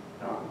that.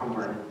 I'm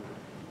learning.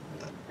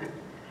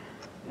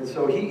 And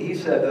so he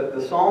said that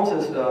the Psalms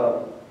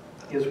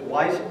is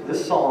wise.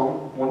 This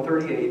Psalm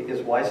 138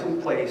 is wisely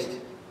placed.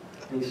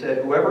 And he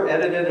said, whoever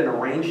edited and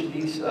arranged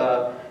these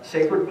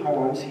sacred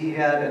poems, he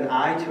had an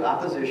eye to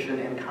opposition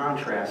and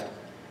contrast.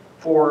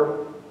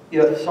 For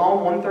if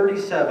Psalm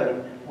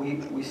 137,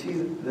 we see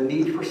the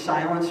need for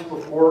silence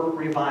before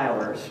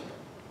revilers.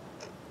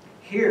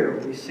 Here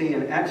we see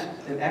an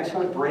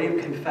excellent,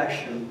 brave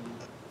confession.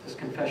 This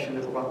confession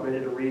that we're about ready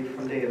to read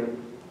from David.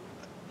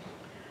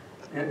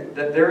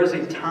 that there is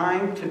a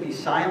time to be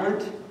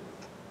silent,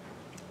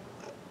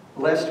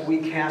 lest we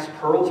cast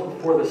pearls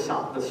before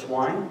the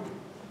swine.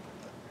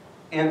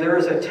 And there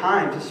is a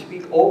time to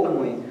speak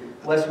openly,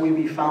 lest we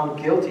be found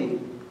guilty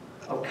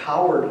of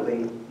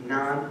cowardly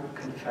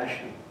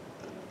non-confession.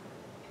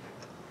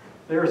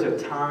 There is a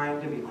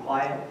time to be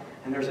quiet,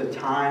 and there's a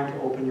time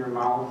to open your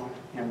mouth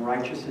in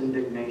righteous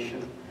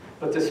indignation,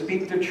 but to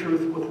speak the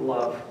truth with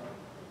love.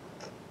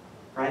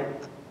 Right?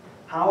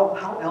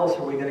 How else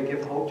are we going to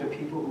give hope to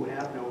people who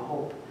have no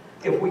hope?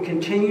 If we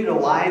continue to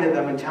lie to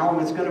them and tell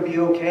them it's going to be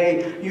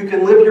okay, you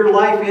can live your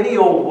life any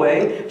old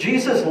way.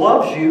 Jesus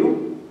loves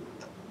you.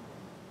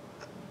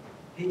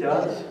 He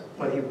does,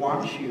 but He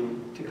wants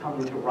you to come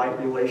into right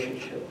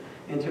relationship,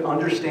 into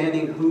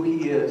understanding who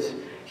He is.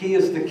 He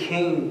is the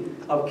King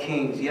of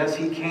kings. Yes,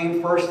 He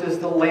came first as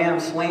the Lamb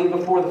slain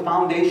before the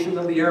foundations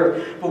of the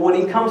earth. But when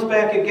He comes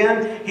back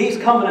again, He's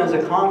coming as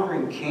a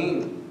conquering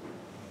King.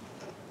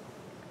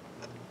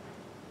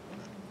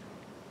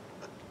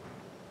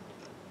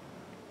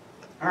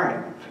 All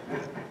right,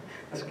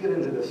 let's get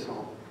into this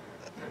psalm.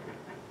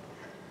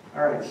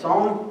 All right,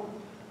 Psalm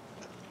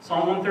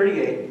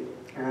 138.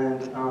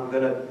 And I'm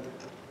gonna,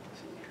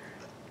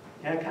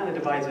 yeah, it kind of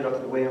divides it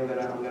up the way I'm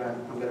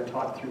gonna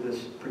talk through this,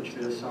 preach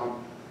through this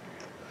psalm.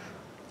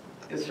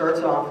 It starts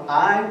off,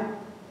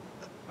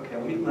 okay,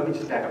 let me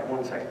just back up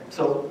 1 second.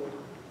 So,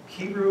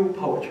 Hebrew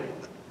poetry,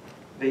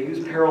 they use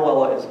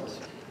parallelisms.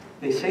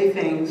 They say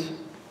things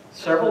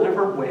several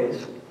different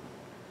ways.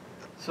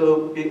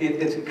 So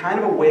it's kind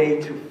of a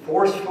way to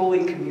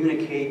forcefully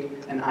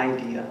communicate an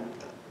idea,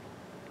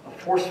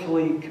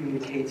 forcefully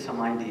communicate some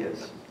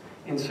ideas.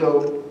 And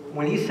so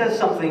when he says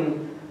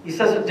something, he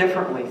says it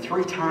differently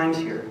 3 times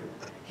here.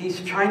 He's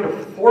trying to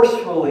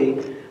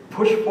forcefully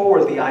push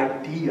forward the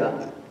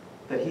idea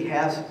that he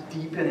has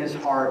deep in his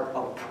heart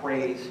of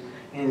praise,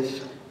 and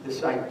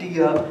this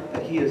idea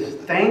that he is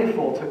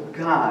thankful to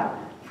God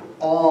for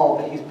all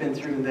that he's been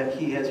through, and that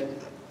he has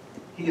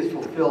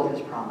fulfilled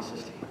his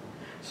promises to him.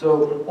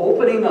 So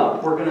opening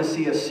up, we're going to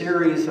see a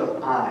series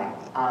of I.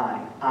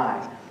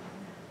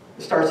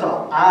 It starts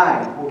off,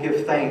 I will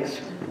give thanks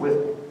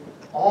with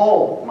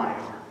all my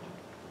heart.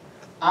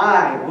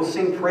 I will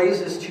sing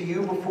praises to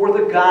you before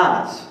the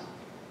gods,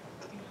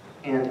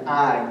 and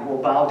I will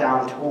bow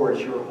down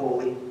towards your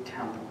holy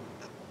temple.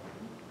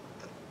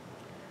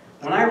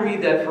 When I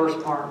read that first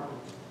part,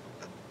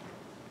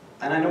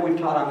 and I know we've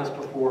taught on this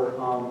before,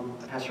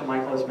 Pastor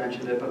Michael has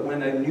mentioned it, but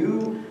when a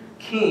new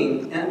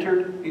king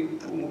entered,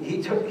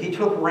 he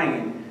took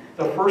reign,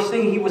 the first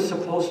thing he was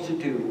supposed to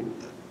do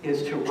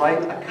is to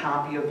write a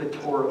copy of the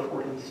Torah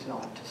for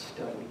himself to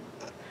study.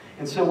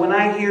 And so when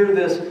I hear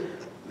this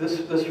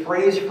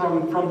phrase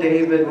from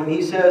David, when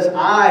he says,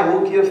 I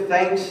will give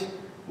thanks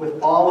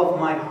with all of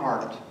my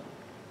heart,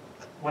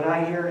 what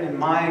I hear in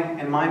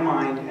my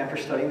mind after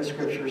studying the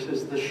Scriptures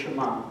is the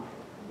Shema.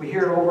 We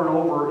hear it over and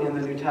over in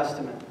the New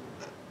Testament.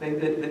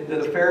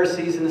 The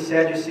Pharisees and the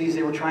Sadducees,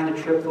 they were trying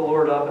to trip the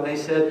Lord up, and they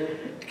said,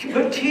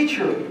 good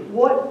teacher,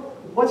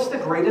 what's the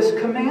greatest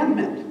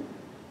commandment?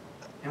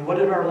 And what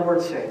did our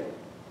Lord say?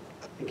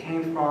 It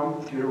came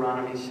from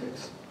Deuteronomy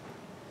 6.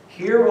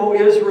 Hear, O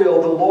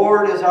Israel, the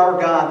Lord is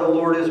our God, the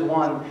Lord is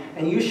one.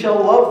 And you shall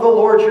love the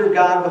Lord your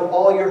God with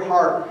all your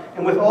heart,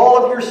 and with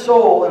all of your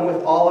soul, and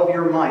with all of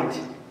your might.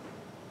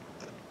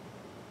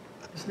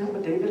 Isn't that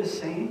what David is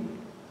saying?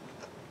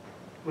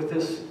 With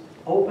this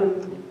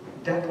open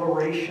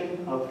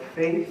declaration of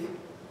faith.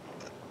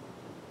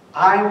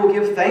 I will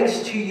give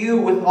thanks to you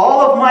with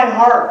all of my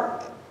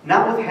heart,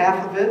 not with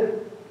half of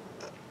it.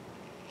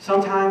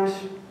 Sometimes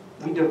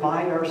we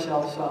divide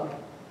ourselves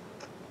up,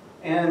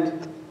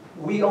 and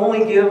we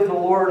only give the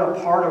Lord a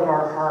part of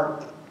our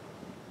heart.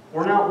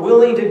 We're not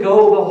willing to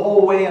go the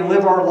whole way and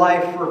live our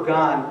life for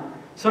God.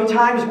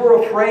 Sometimes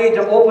we're afraid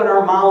to open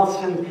our mouths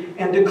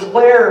and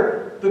declare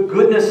the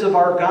goodness of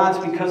our gods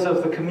because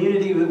of the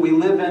community that we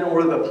live in,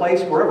 or the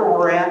place wherever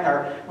we're at,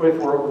 or if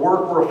we're at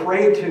work, we're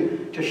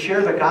afraid to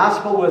share the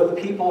gospel with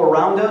the people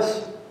around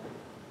us.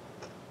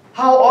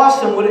 How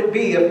awesome would it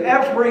be if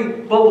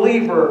every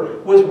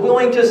believer was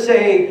willing to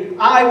say,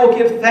 I will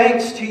give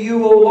thanks to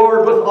you, O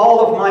Lord, with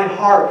all of my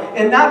heart,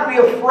 and not be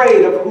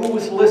afraid of who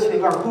is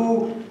listening, or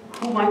who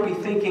might be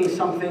thinking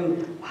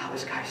something, wow,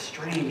 this guy's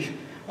strange.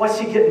 What's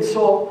he getting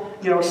so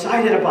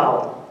excited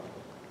about?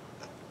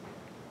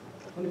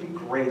 Wouldn't it be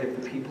great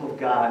if the people of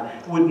God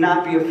would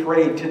not be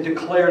afraid to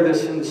declare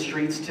this in the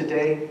streets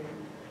today?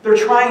 They're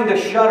trying to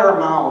shut our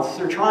mouths.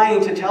 They're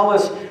trying to tell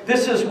us,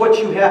 this is what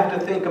you have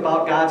to think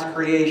about God's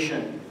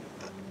creation.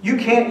 You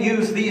can't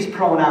use these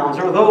pronouns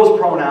or those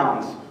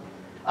pronouns.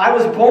 I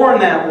was born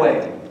that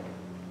way.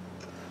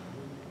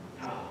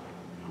 Oh,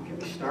 don't get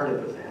me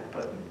started with that,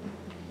 but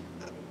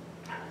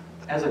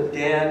as a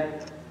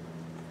dad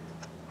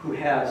who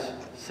has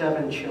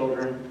 7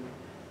 children,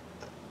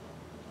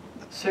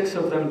 6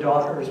 of them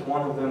daughters,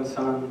 1 of them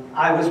son,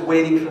 I was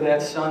waiting for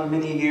that son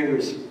many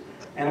years.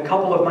 And a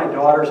couple of my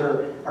daughters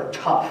are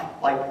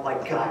tough,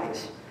 like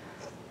guys.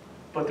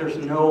 But there's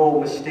no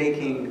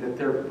mistaking that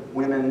they're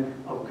women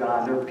of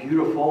God. They're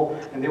beautiful,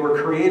 and they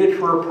were created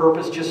for a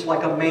purpose, just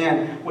like a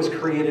man was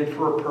created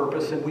for a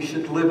purpose, and we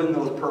should live in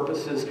those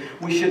purposes.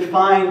 We should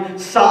find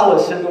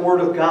solace in the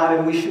Word of God,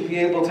 and we should be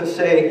able to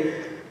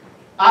say,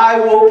 I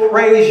will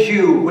praise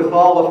you with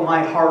all of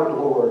my heart,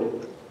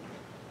 Lord.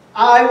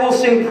 I will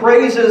sing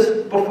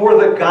praises before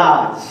the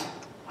gods.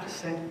 What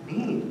does that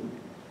mean?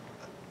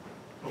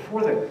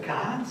 Before the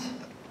gods?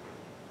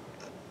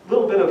 A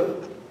little bit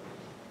of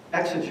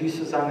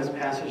exegesis on this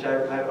passage.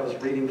 I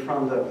was reading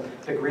from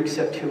the Greek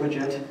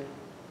Septuagint,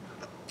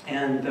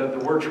 and the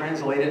word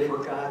translated for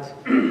gods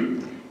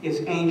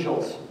is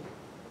angels.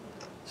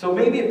 So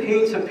maybe it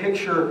paints a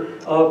picture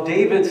of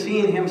David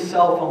seeing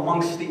himself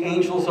amongst the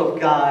angels of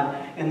God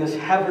in this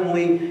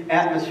heavenly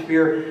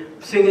atmosphere,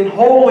 singing,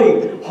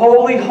 Holy,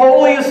 holy,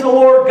 holy is the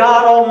Lord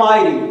God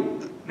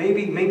Almighty.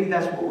 Maybe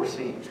that's what we're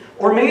seeing.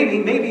 Or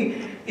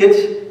maybe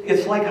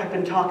it's like I've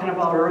been talking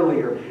about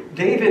earlier.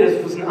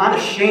 David was not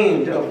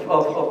ashamed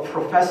of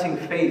professing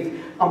faith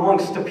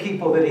amongst the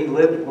people that he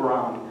lived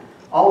around.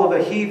 All of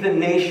the heathen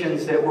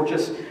nations that were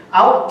just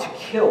out to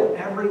kill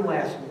every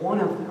last one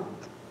of them.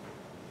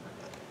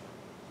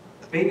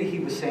 Maybe he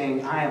was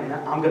saying,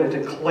 I'm going to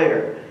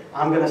declare,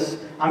 I'm going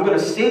to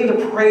sing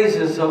the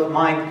praises of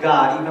my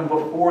God even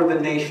before the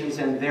nations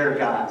and their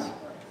gods.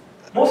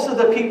 Most of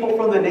the people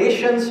from the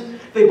nations,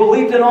 they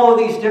believed in all of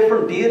these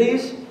different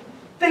deities.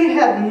 They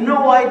had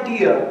no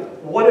idea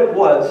what it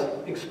was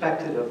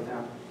expected of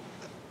them.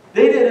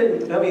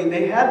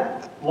 They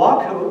had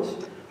law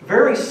codes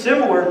very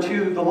similar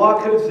to the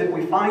law codes that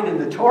we find in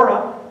the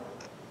Torah.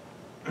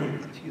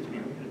 Excuse me,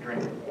 I'm going to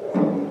drink.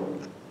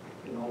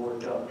 Getting all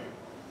worked up.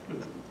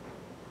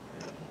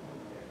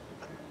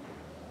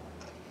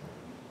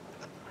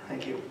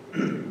 Thank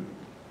you.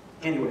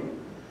 Anyway.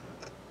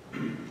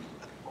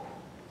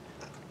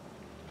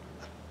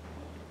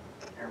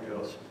 There it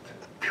goes.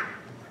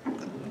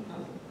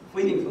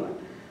 Fleeting thought.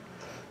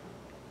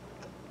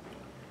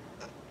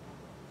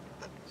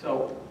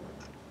 So,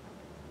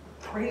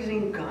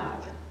 praising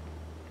God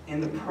in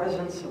the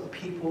presence of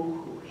people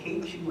who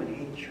hate you and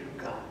hate your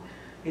God,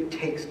 it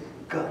takes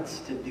guts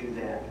to do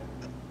that.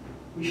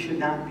 We should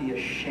not be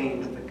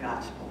ashamed of the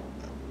gospel,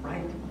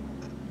 right?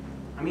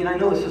 I mean, I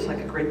know this is like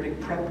a great big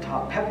pep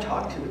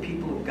talk to the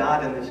people of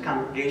God in this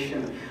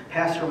congregation.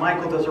 Pastor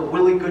Michael does a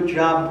really good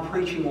job of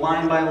preaching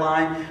line by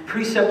line,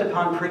 precept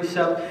upon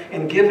precept,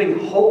 and giving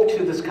hope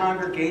to this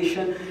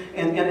congregation.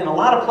 And in a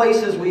lot of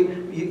places,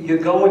 you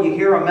go and you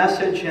hear a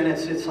message, and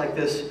it's like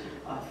this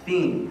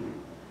theme,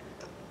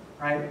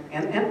 right?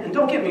 And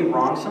don't get me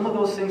wrong, some of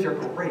those things are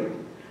great.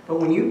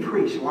 But when you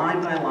preach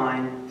line by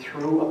line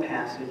through a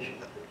passage,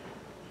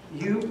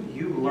 you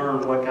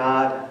learn what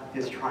God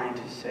is trying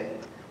to say.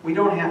 We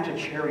don't have to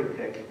cherry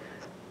pick.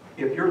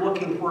 If you're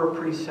looking for a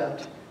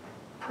precept,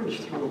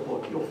 preach through a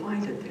book. You'll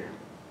find it there.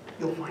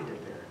 You'll find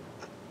it there.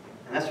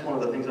 And that's one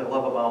of the things I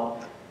love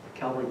about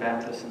Calvary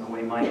Baptist and the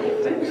way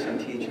Michael thinks and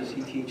teaches.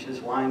 He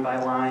teaches line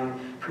by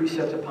line,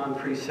 precept upon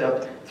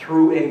precept,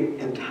 through an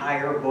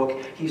entire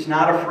book. He's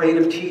not afraid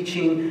of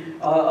teaching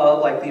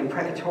like the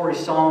imprecatory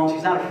Psalms.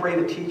 He's not afraid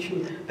of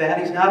teaching that.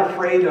 He's not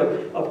afraid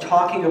of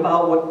talking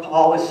about what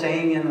Paul is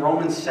saying in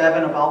Romans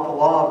 7 about the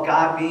law of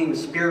God being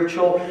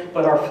spiritual,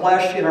 but in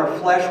our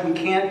flesh, we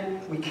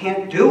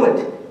can't do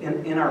it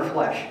in our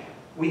flesh.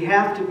 We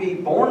have to be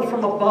born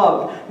from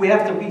above. We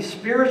have to be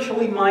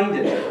spiritually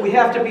minded. We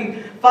have to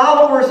be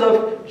followers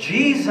of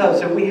Jesus,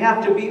 and we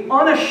have to be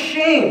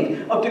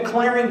unashamed of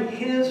declaring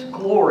His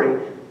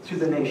glory to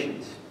the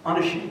nations.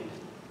 Unashamed.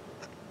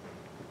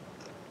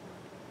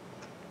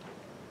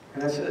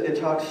 And it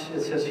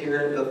says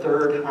here, the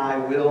third, I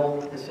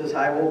will. It says,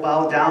 I will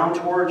bow down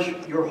towards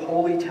your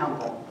holy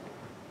temple.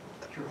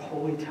 Your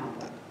holy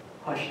temple.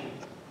 Question.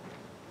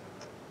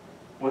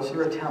 Was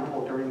there a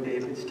temple during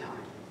David's time?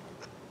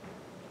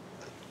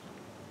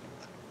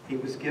 He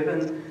was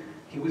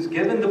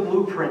given the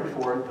blueprint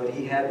for it, but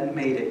he hadn't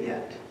made it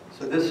yet.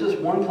 So this is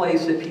one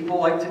place that people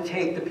like to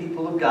take the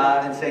people of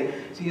God and say,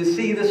 so you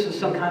see, this is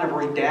some kind of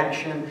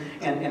redaction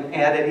and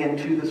add it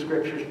into the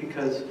scriptures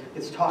because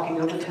it's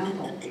talking of a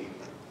temple.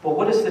 But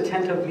what is the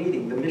tent of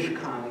meeting? The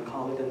Mishkan, they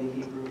call it in the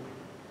Hebrew.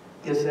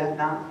 Is that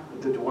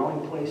not the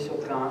dwelling place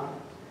of God?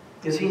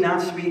 Is he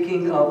not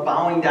speaking of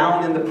bowing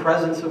down in the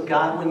presence of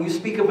God? When you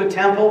speak of a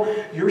temple,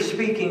 you're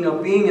speaking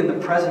of being in the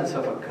presence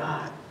of a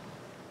God.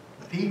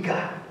 The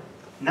God,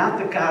 not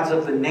the gods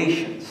of the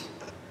nations.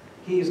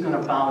 He is going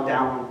to bow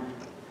down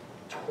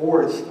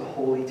towards the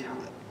holy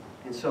temple.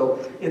 And so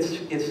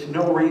it's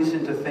no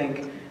reason to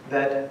think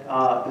that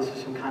this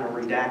is some kind of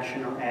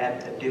redaction or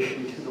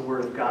addition to the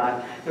Word of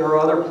God. There are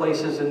other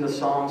places in the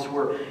Psalms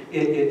where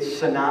it's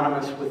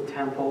synonymous with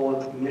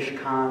temple,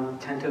 Mishkan,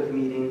 tent of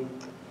meeting.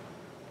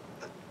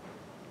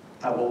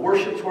 I will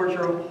worship towards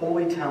your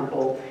holy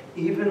temple.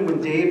 Even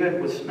when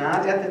David was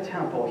not at the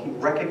temple, he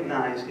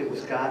recognized it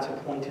was God's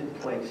appointed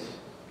place.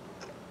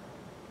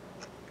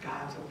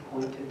 God's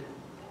appointed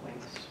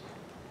place.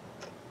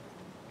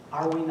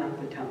 Are we not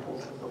the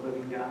temples of the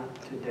living God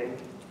today?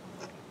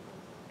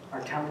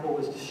 Our temple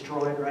was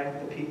destroyed, right?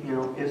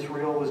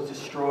 Israel was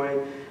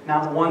destroyed.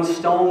 Not one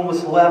stone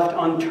was left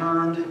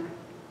unturned.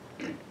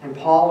 And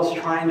Paul was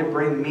trying to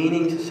bring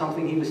meaning to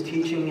something he was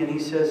teaching, and he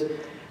says,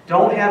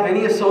 don't have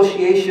any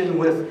association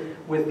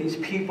with these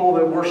people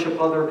that worship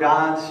other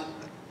gods,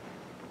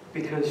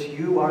 because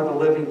you are the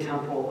living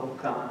temple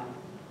of God.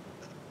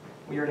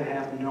 We are to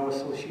have no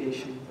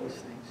association with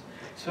those things.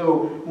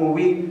 So when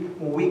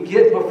we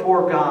get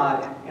before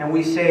God and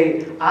we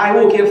say, I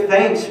will give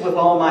thanks with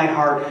all my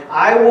heart,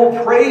 I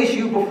will praise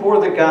you before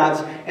the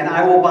gods, and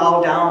I will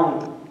bow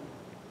down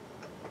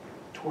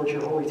towards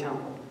your holy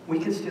temple. We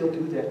can still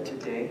do that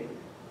today.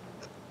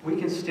 We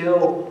can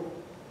still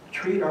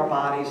treat our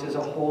bodies as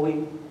a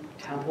holy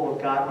temple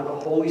of God where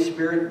the Holy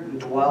Spirit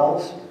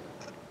dwells.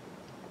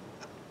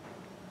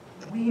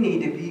 We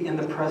need to be in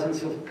the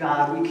presence of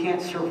God. We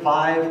can't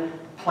survive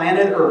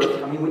planet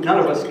Earth. I mean, none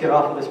of us get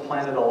off of this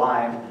planet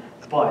alive.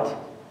 But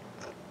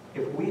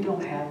if we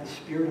don't have the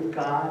Spirit of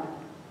God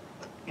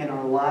in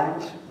our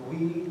lives,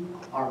 we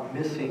are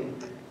missing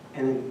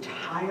an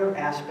entire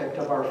aspect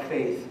of our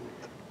faith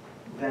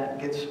that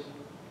gets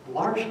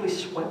largely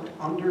swept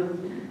under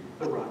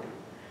the rug.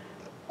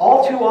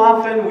 All too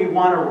often we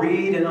want to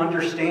read and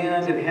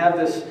understand and have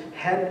this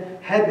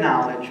head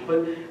knowledge,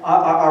 but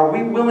are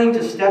we willing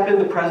to step in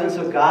the presence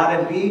of God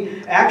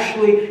and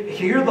actually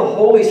hear the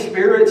Holy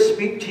Spirit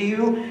speak to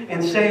you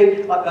and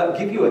say,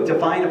 give you a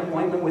divine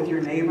appointment with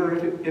your neighbor,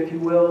 if you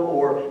will,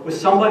 or with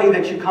somebody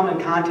that you come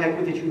in contact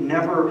with that you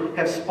never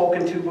have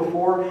spoken to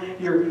before?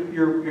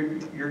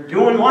 You're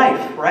doing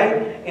life, right?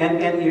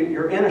 And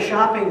you're in a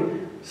shopping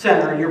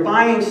center and you're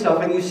buying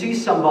stuff and you see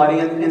somebody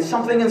and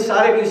something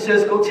inside of you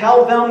says, go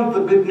tell them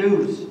the good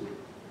news.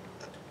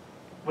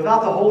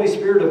 Without the Holy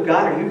Spirit of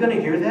God, are you going to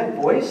hear that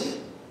voice?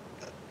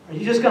 Are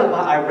you just going to,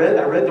 I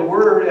read the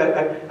Word,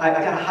 I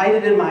got to hide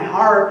it in my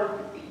heart.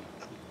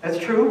 That's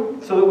true,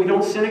 so that we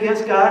don't sin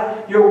against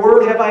God. Your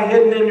Word have I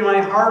hidden in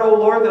my heart, O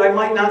Lord, that I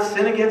might not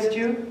sin against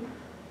you.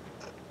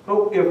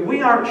 But if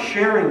we aren't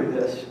sharing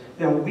this,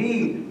 then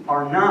we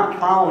are not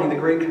following the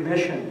Great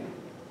Commission.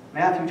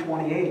 Matthew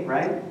 28,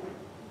 right?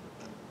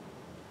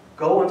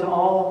 Go into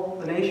all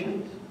the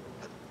nations.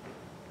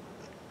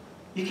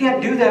 You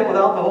can't do that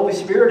without the Holy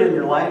Spirit in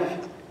your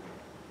life.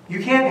 You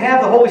can't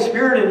have the Holy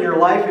Spirit in your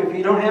life if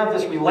you don't have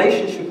this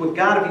relationship with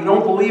God, if you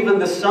don't believe in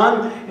the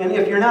Son, and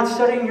if you're not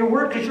studying your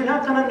Word, because you're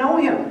not going to know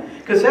Him.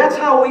 Because that's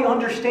how we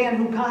understand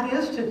who God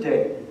is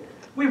today.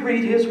 We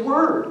read His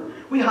Word.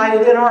 We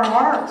hide it in our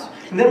hearts.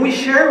 And then we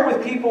share it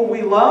with people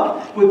we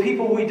love, with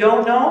people we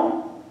don't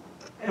know.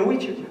 And we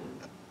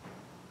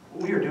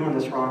are doing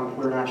this wrong if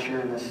we're not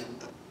sharing this.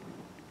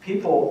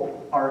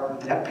 People are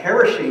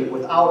perishing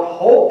without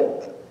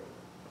hope.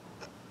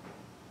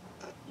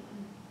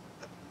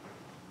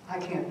 I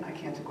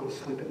can't go to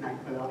sleep at night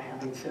without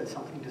having said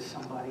something to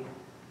somebody.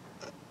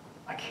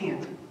 I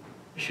can't.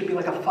 It should be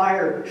like a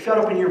fire shut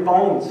up in your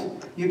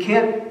bones. You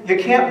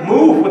can't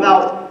move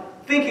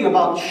without thinking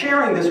about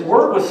sharing this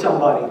word with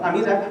somebody. I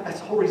mean, that's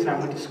the whole reason I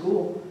went to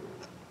school.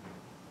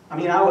 I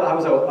mean, I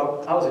was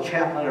a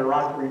chaplain at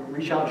Rock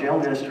Reach Out Jail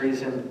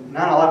Ministries, and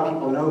not a lot of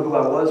people know who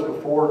I was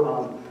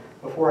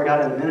before I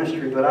got into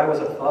ministry, but I was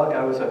a thug.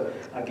 I was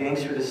a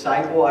gangster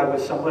disciple. I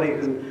was somebody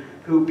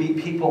who beat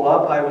people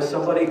up. I was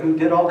somebody who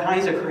did all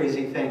kinds of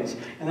crazy things.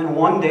 And then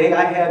one day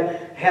I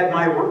had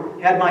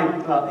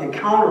my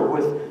encounter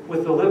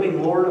with the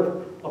living Lord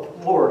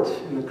of Lords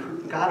and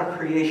the God of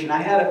creation.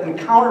 I had an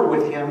encounter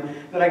with Him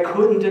that I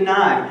couldn't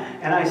deny.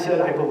 And I said,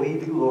 I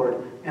believe you,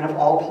 Lord. And of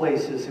all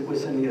places, it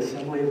was in the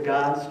Assembly of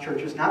God's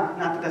churches. Not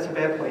that that's a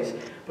bad place,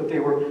 but it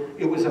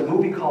was a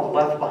movie called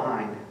Left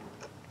Behind.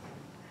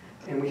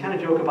 And we kind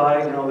of joke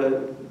about it,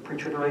 the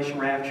pre-tribulation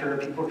rapture,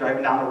 people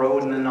driving down the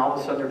road, and then all of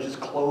a sudden there's just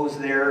clothes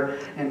there,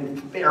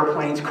 and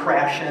airplanes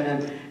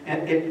crashing,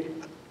 and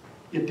it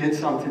did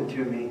something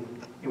to me.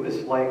 It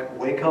was like,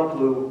 wake up,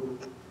 Lou.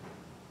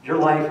 Your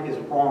life is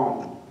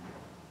wrong.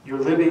 You're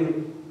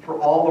living for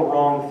all the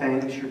wrong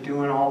things. You're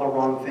doing all the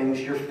wrong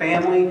things. Your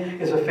family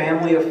is a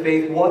family of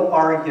faith. What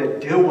are you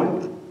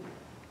doing?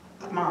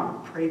 My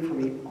mom prayed for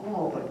me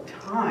all the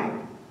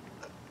time.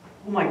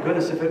 Oh my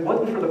goodness, if it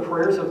wasn't for the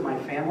prayers of my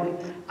family,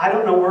 I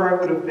don't know where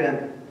I would have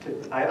been.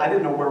 I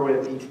didn't know where I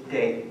would be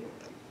today.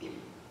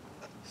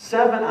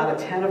 7 out of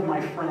 10 of my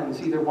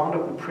friends either wound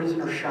up in prison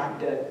or shot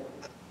dead.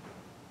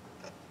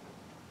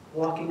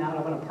 Walking out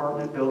of an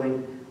apartment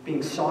building,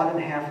 being sawed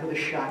in half with a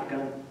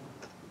shotgun.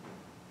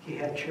 He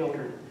had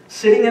children.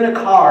 Sitting in a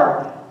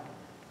car,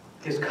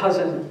 his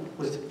cousin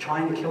was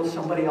trying to kill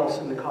somebody else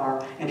in the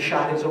car and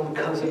shot his own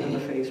cousin in the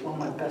face, one of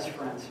my best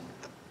friends.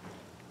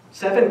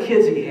 7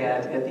 kids he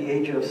had at the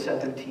age of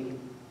 17.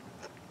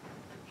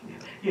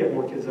 He had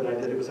more kids than I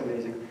did. It was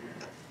amazing.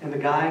 And the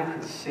guy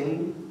could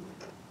sing.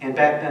 And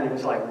back then it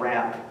was like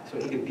rap. So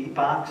he could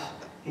beatbox.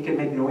 He could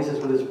make noises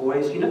with his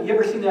voice. You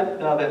ever seen that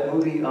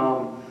movie,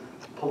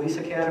 Police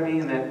Academy,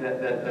 and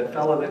that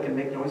fella that can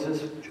make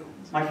noises?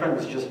 My friend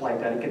was just like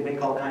that. He could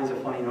make all kinds of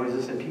funny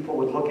noises, and people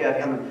would look at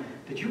him and,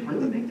 did you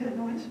really make that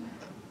noise?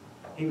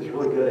 He was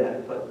really good at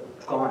it,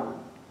 but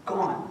gone.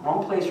 Gone.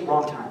 Wrong place,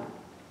 wrong time.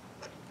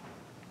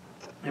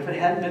 If it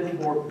hadn't been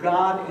for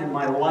God in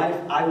my life,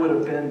 I would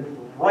have been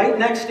right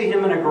next to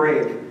him in a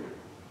grave.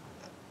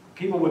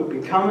 People would be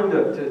coming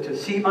to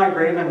see my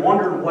grave and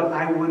wondering what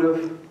I would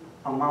have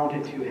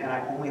amounted to had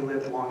I only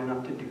lived long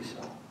enough to do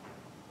so.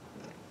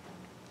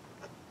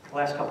 The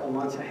last couple of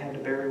months, I had to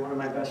bury one of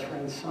my best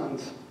friend's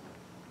sons.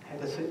 I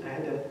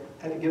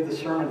had to give the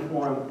sermon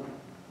for him.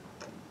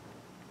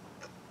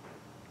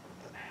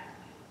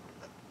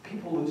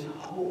 People lose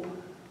hope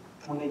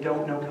when they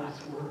don't know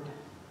God's Word.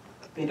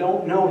 They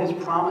don't know His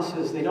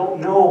promises. They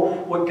don't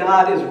know what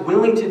God is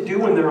willing to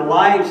do in their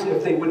lives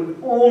if they would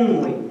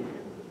only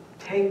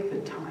take the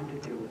time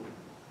to do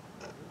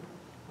it.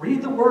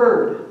 Read the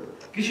Word,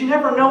 because you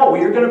never know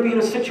when you're going to be in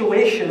a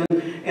situation,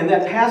 and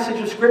that passage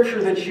of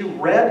Scripture that you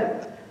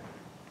read,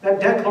 that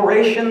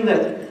declaration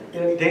that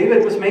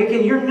David was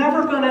making, you're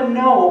never going to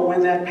know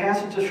when that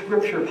passage of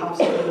Scripture pops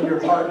up in your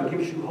heart and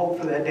gives you hope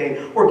for that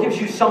day, or gives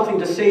you something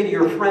to say to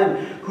your friend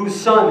whose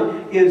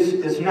son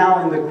is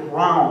now in the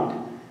ground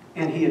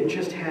and he had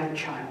just had a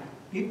child.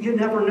 You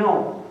never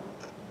know.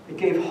 It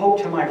gave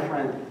hope to my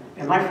friend,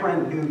 and my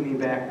friend knew me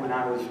back when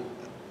I was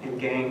in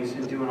gangs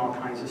and doing all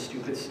kinds of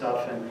stupid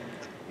stuff, and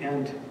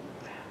man,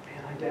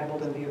 I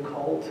dabbled in the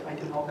occult. I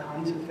did all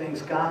kinds of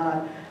things.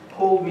 God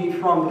pulled me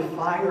from the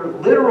fire,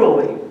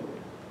 literally.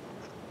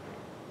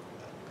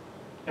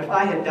 If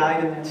I had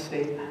died in that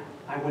state,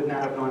 I would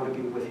not have gone to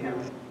be with Him.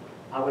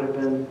 I would have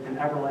been in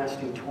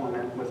everlasting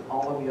torment with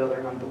all of the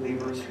other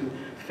unbelievers who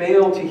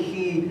failed to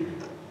heed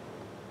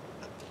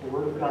the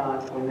Word of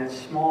God when that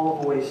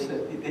small voice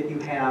that you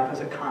have as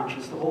a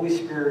conscience, the Holy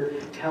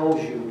Spirit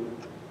tells you.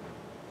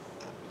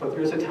 But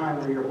there's a time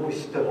where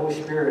the Holy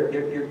Spirit,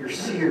 you're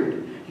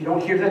seared. You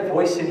don't hear that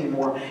voice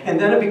anymore. And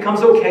then it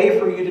becomes okay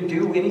for you to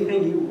do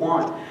anything you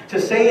want, to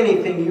say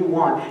anything you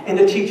want, and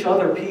to teach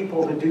other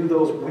people to do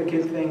those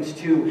wicked things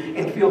too,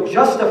 and feel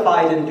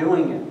justified in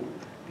doing it,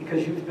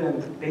 because you've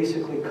been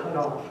basically cut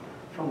off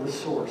from the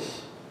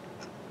source.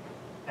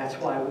 That's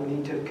why we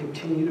need to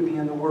continue to be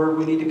in the Word.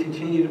 We need to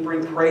continue to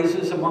bring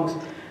praises amongst...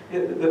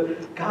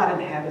 God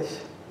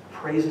inhabits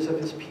praises of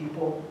His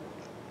people.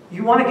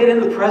 You want to get in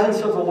the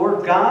presence of the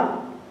Lord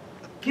God?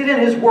 Get in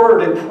His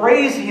Word and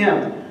praise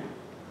Him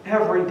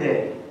every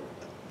day,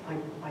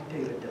 like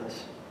David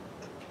does.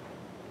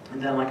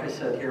 And then, like I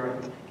said, here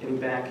I'm getting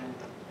back.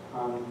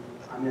 I'm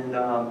in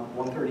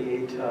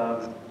 138,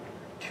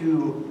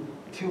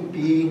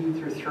 2b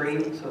through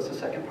 3, so it's the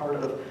second part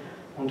of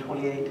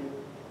 128,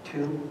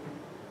 2.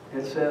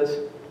 And it says,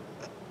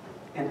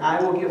 "And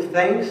I will give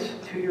thanks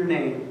to your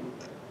name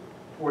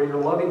for your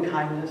loving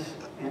kindness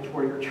and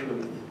for your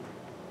truth."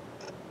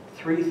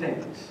 3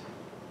 things.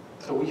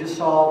 So we just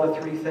saw the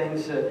 3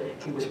 things that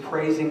he was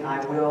praising.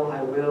 I will,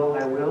 I will,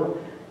 I will.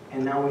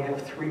 And now we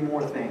have 3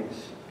 more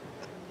things.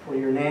 For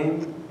your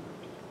name.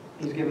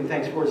 He's giving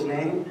thanks for His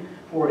name,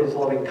 for His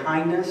loving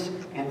kindness,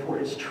 and for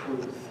His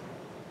truth.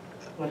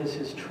 What is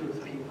His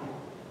truth, people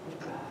of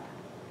God?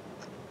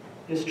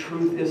 His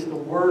truth is the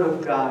Word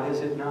of God,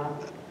 is it not?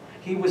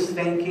 He was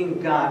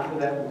thanking God for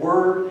that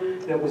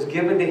Word that was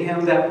given to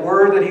him, that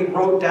Word that he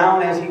wrote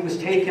down as he was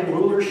taking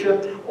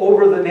rulership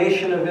over the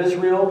nation of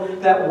Israel,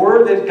 that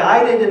Word that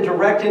guided and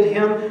directed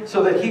him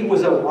so that he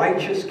was a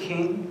righteous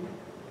king,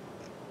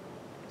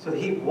 so that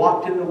he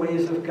walked in the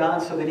ways of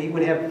God, so that he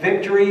would have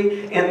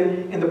victory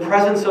in the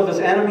presence of his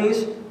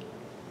enemies.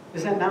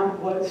 Is that not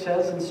what it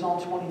says in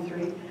Psalm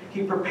 23?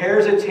 He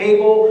prepares a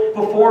table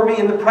before me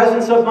in the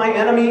presence of my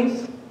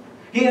enemies.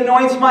 He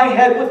anoints my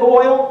head with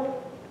oil.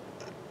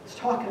 It's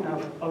talking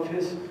of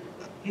his...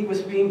 He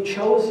was being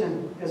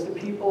chosen as the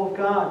people of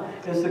God,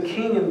 as the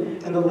king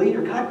and the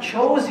leader. God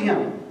chose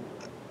him.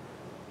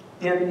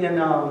 In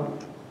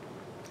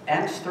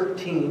Acts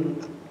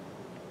 13...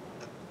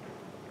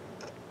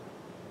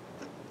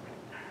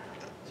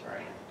 Sorry,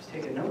 I was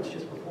taking notes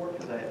just before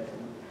because I had...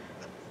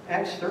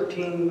 Acts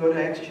 13, go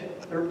to Acts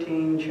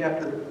 13,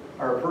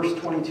 verse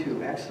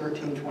 22. Acts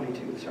 13,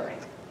 22, sorry.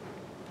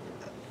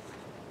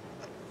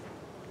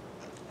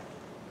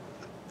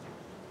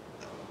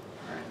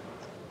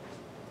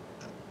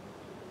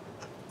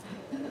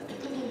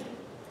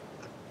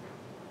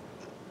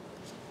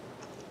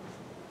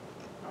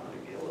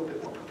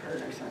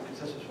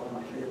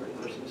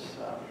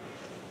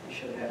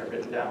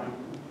 Down.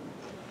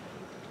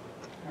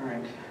 All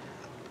right.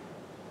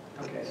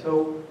 Okay,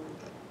 so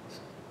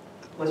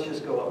let's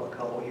just go up a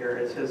couple here.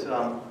 It says,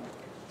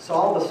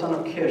 Saul the son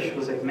of Kish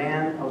was a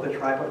man of the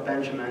tribe of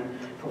Benjamin.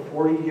 For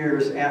 40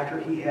 years after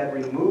he had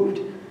removed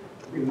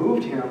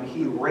him,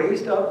 he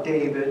raised up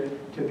David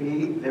to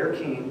be their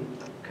king,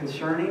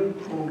 concerning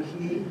whom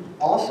he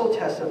also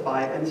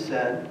testified and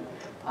said,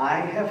 I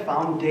have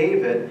found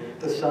David,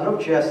 the son of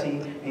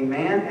Jesse, a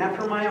man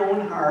after my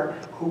own heart,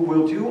 who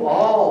will do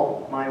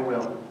all my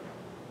will.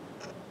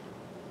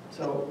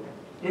 So,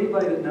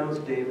 anybody that knows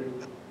David,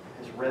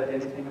 has read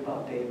anything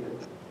about David,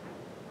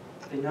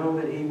 they know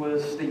that he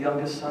was the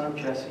youngest son of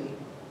Jesse.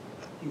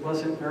 He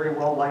wasn't very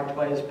well liked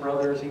by his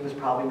brothers. He was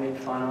probably made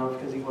fun of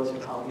because he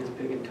wasn't probably as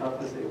big and tough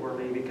as they were,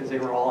 maybe because they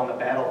were all on the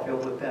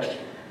battlefield with that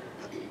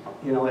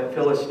that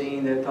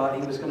Philistine that thought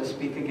he was going to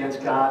speak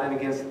against God and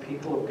against the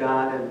people of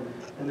God,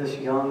 and this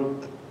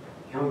young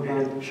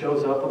man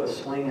shows up with a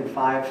sling and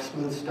 5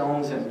 smooth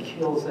stones and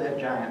kills that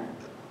giant.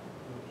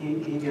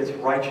 He gets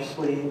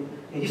righteously.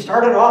 He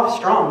started off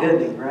strong,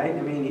 didn't he? Right?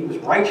 I mean, he was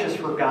righteous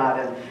for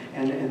God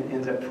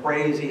and the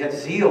praise. He had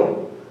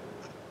zeal.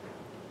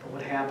 But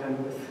what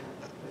happened with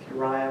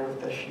Uriah,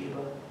 with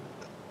Bathsheba?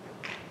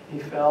 He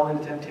fell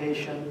into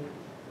temptation,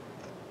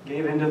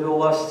 gave into the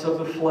lusts of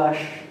the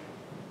flesh,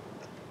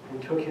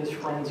 and took his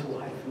friend's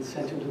wife and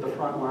sent him to the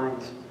front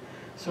lines.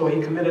 So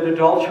he committed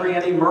adultery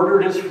and he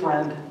murdered his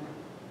friend.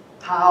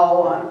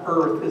 How on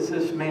earth is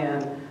this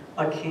man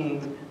a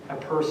king, a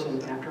person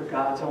after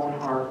God's own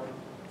heart?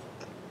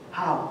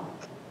 How?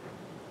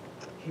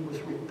 He was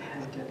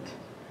repentant.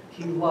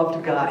 He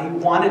loved God. He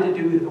wanted to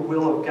do the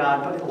will of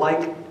God. But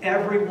like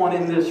everyone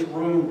in this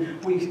room,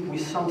 we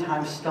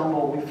sometimes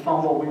stumble, we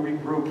fumble, we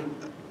regroup.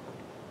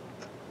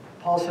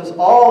 Paul says,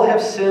 all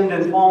have sinned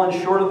and fallen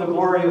short of the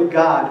glory of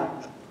God.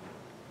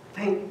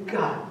 Thank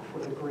God for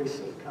the grace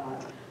of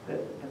God that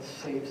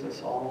saves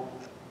us all.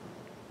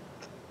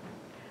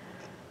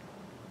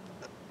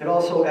 It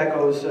also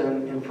echoes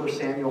in 1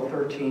 Samuel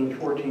 13,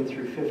 14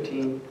 through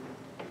 15.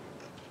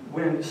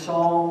 When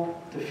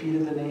Saul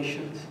defeated the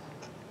nations,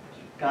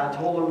 God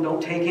told him,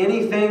 don't take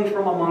anything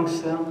from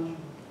amongst them.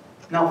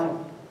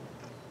 Nothing.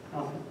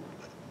 Nothing.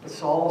 But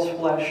Saul's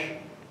flesh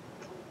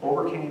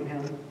overcame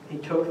him. He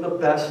took the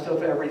best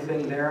of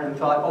everything there and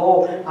thought,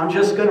 oh, I'm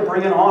just going to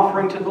bring an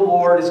offering to the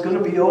Lord. It's going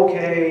to be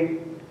okay.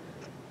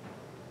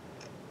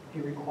 He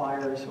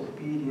requires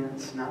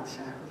obedience, not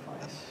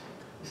sacrifice.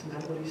 Isn't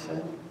that what he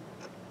said?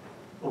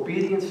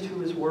 Obedience to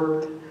his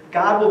word.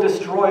 God will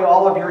destroy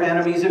all of your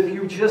enemies if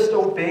you just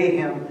obey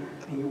him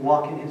and you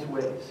walk in his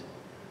ways.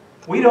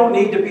 We don't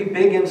need to be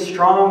big and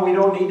strong. We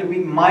don't need to be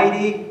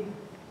mighty.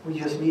 We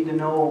just need to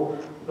know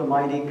the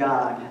mighty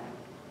God,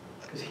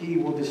 because he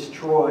will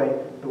destroy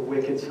the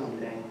wicked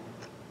someday.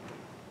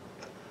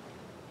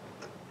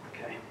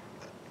 Okay.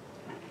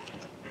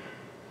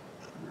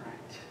 All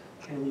right.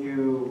 Can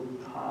you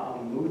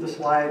move the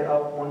slide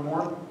up one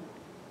more?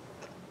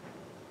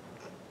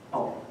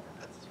 Oh.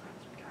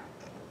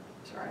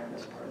 Sorry, I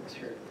missed part of this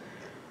here.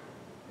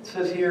 It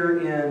says here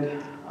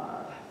in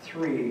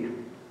 3, it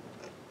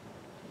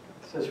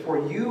says,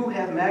 for you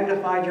have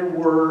magnified your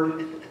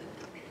word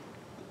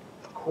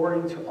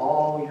according to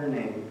all your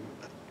name.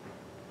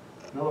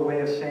 Another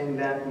way of saying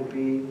that would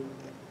be,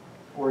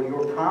 for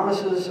your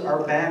promises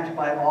are backed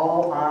by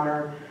all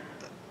honor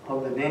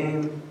of the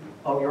name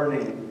of your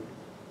name.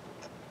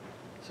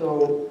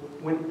 So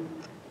when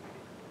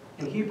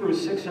in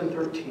Hebrews 6 and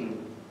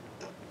 13,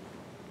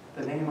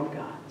 the name of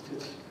God,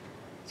 it's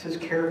his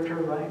character,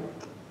 right?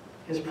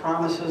 His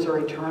promises are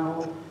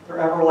eternal. They're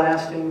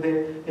everlasting.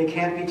 They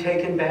can't be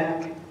taken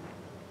back.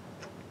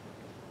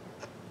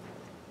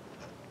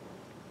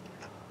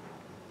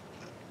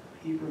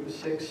 Hebrews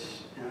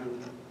 6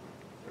 and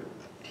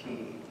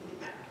 13.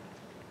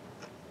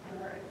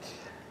 All right.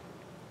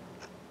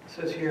 It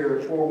says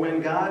here, for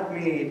when God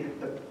made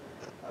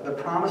the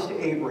promise to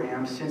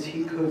Abraham, since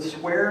he could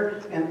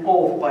swear an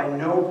oath by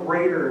no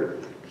greater,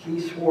 he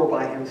swore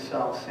by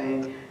himself,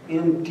 saying,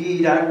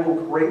 indeed, I will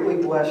greatly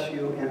bless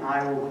you, and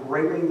I will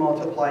greatly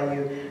multiply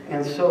you.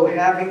 And so,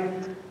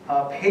 having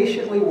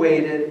patiently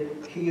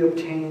waited, he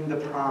obtained the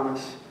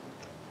promise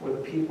for the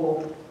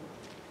people.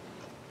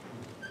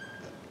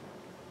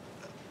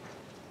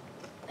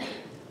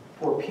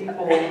 For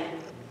people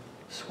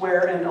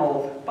swear an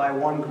oath by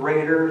one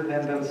greater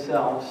than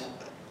themselves,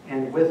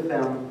 and with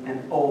them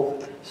an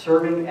oath,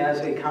 serving as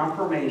a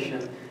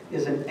confirmation,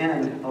 is an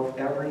end of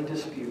every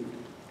dispute.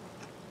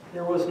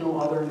 There was no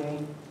other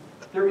name.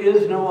 There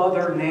is no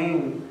other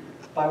name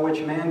by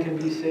which man can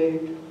be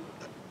saved.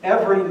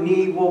 Every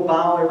knee will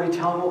bow, every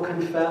tongue will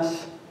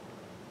confess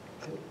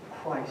that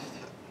Christ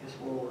is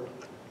Lord.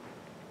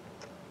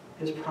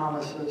 His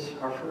promises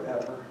are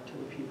forever to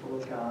the people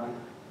of God.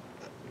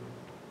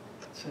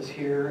 It says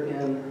here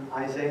in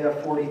Isaiah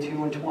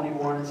 42 and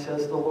 21, it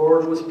says, the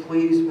Lord was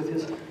pleased with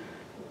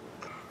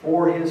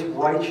for his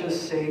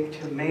righteous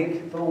sake to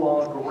make the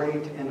law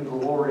great and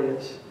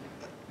glorious.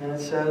 And it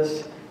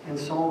says in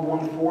Psalm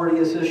 140,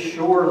 it says,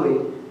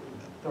 surely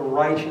the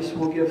righteous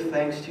will give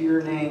thanks to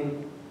your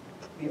name.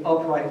 The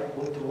upright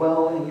will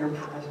dwell in your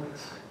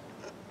presence.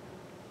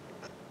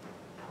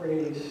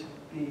 Praise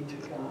be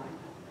to God.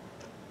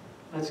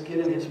 Let's get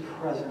in his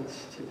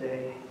presence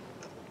today.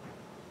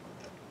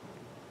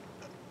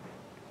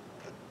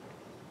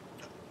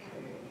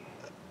 Okay.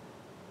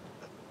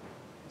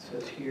 It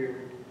says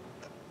here,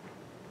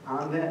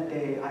 on that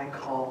day I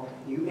called.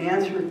 You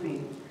answered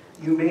me.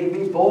 You made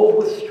me bold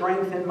with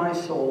strength in my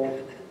soul.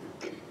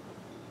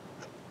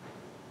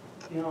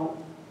 You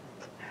know,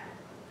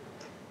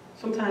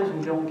 sometimes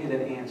we don't get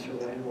an answer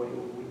right away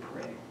when we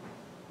pray.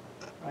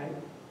 Right?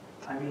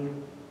 I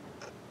mean,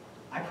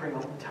 I pray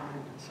all the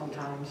time.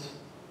 Sometimes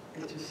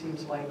it just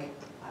seems like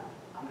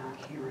I'm not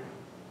hearing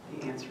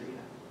the answer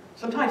yet.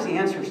 Sometimes the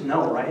answer is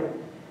no, right?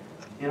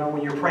 You know,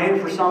 when you're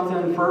praying for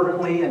something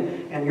fervently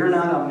and you're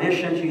not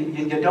omniscient,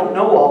 you don't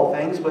know all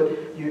things, but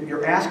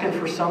you're asking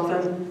for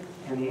something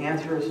and the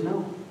answer is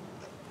no.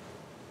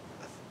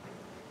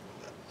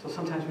 So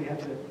sometimes we have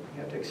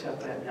to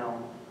accept that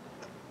no.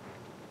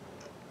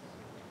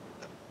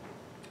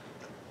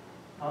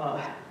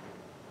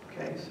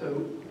 Okay,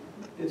 so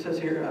it says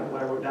here,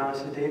 what I wrote down, it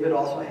says David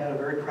also had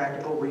very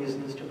practical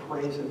reasons to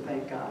praise and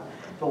thank God.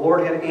 The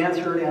Lord had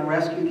answered and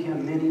rescued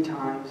him many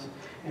times.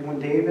 And when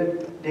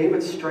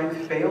David's strength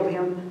failed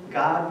him,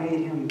 God made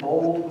him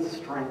bold with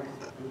strength.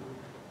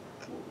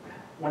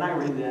 When I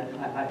read that,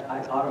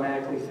 I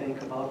automatically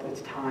think about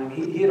its time.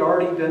 He had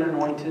already been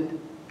anointed.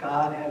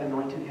 God had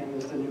anointed him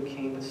as the new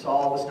king, but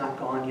Saul was not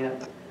gone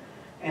yet.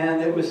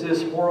 And it was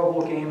this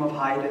horrible game of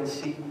hide and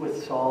seek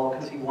with Saul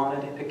because he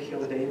wanted to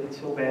kill David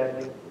so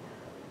badly.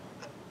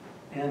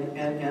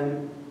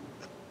 And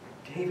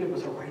David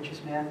was a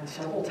righteous man.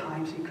 Several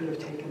times he could have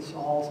taken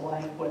Saul's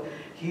life, but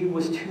he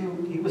was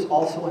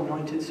also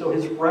anointed. So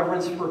his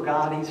reverence for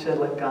God, he said,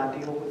 let God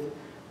deal with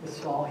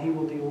Saul. He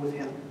will deal with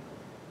him.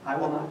 I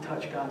will not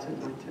touch God's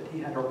anointed. He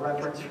had a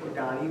reverence for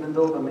God, even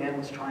though the man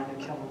was trying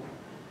to kill him.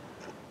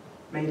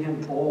 Made him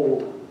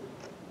bold.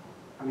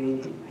 I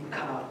mean, he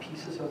cut off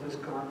pieces of his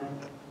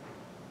garment.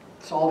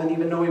 Saul didn't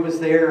even know he was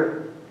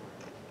there.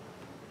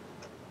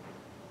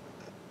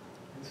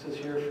 It says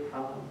here,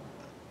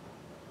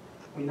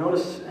 we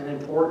notice an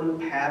important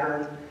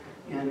pattern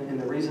in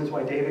the reasons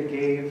why David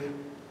gave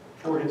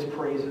for his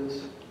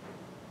praises.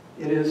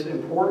 It is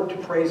important to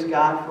praise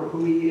God for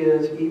who He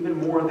is, even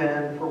more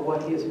than for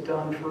what He has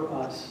done for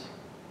us.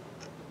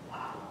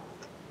 Wow.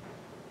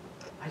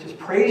 I just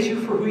praise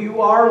You for who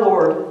You are,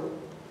 Lord.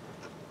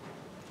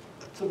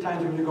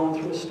 Sometimes when you're going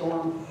through a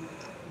storm,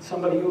 and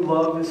somebody you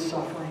love is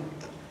suffering.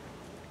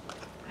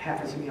 It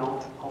happens to me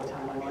all the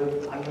time. I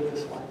live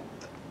this life.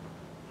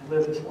 I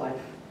live this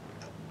life.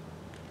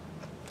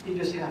 You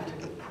just have to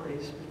give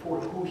praise for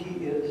who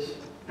He is,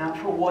 not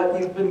for what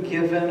you've been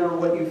given or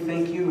what you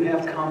think you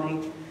have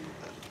coming.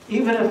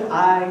 Even if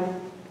I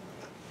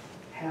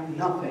have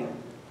nothing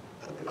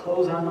but the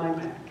clothes on my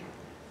back,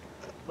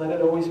 let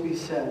it always be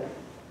said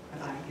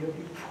that I give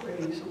You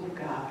praise, O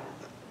God.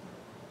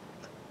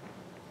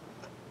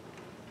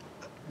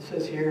 It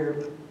says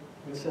here,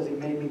 it says He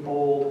made me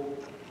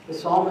bold. The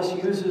psalmist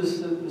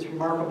uses this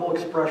remarkable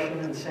expression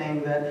in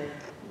saying that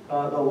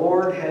the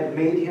Lord had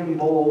made him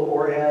bold,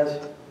 or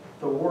as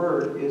the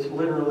word is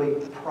literally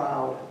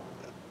proud.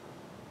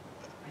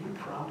 Are you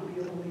proud to be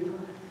a believer?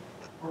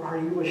 Or are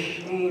you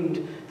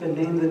ashamed to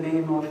name the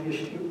name of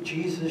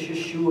Jesus?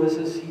 Yeshua is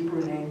His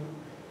Hebrew name.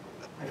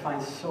 I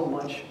find so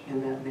much in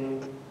that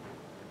name.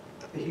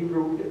 The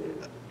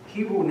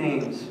Hebrew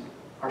names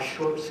are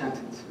short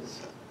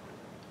sentences,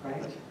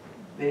 right?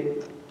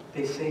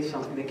 They say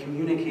something. They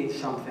communicate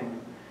something.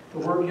 The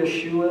word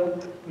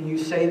Yeshua, when you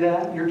say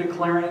that, you're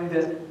declaring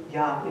that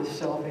Yah is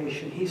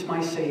salvation. He's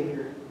my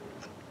Savior.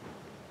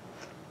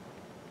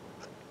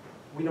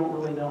 We don't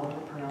really know how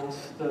to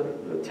pronounce the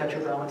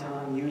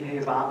Tetragrammaton, Yud He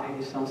Vav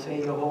He. Some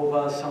say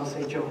Jehovah, some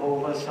say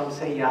Jehovah, some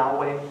say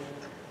Yahweh.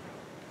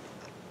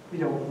 We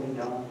don't really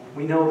know.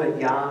 We know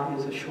that Yah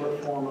is a short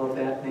form of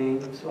that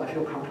name, so I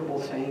feel comfortable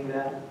saying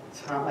that.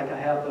 It's not like I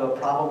have a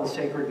problem with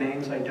sacred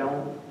names. I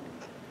don't.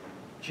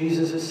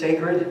 Jesus is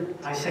sacred.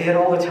 I say it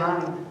all the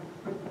time.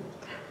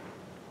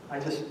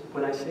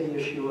 When I say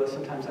Yeshua,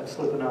 sometimes I'm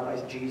slipping up. I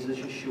say Jesus,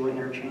 Yeshua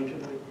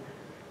interchangeably.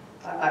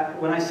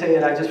 When I say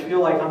it, I just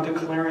feel like I'm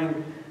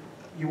declaring,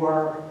 You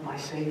are my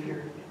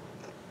Savior.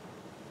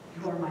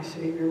 You are my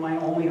Savior, my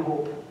only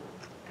hope.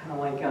 Kind of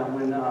like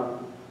when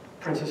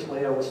Princess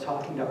Leia was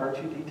talking to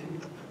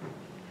R2-D2.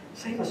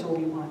 Save us,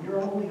 Obi-Wan.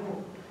 You're our only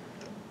hope.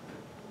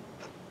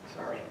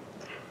 Sorry.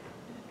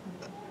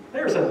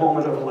 There's a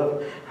moment of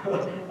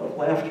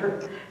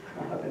laughter.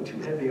 I've been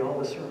too heavy all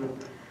the sermon.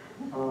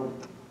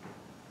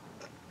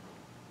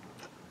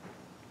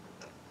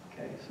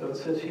 Okay, so it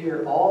says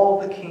here,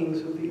 all the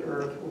kings of the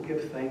earth will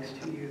give thanks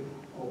to You,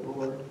 O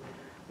Lord,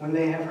 when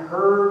they have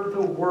heard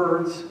the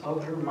words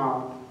of Your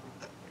mouth,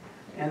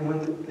 and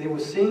when they will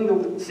sing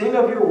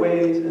of Your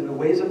ways and the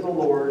ways of the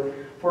Lord.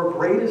 For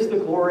great is the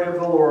glory of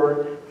the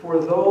Lord. For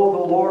though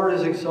the Lord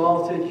is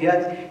exalted,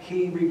 yet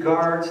He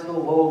regards the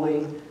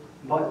lowly,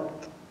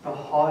 but the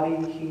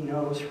haughty He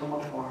knows from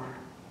afar.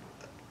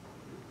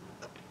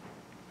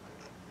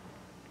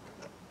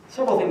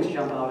 Several things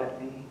jump out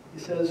at me. He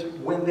says,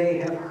 when they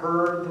have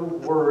heard the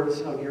words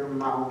of Your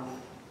mouth,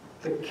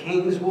 the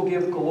kings will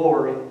give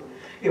glory.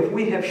 If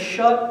we have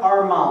shut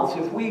our mouths,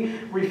 if we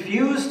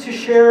refuse to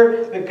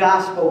share the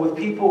gospel with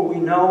people we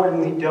know and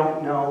we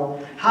don't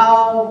know,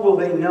 how will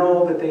they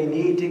know that they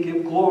need to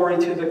give glory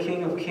to the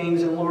King of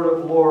Kings and Lord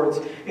of Lords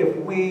if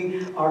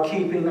we are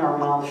keeping our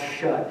mouths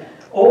shut?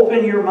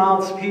 Open your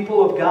mouths,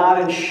 people of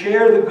God, and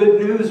share the good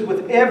news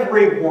with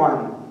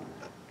everyone.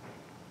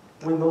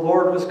 When the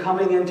Lord was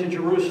coming into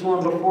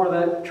Jerusalem before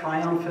that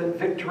triumphant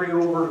victory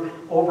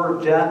over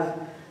death,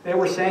 they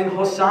were saying,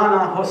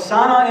 Hosanna,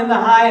 Hosanna in the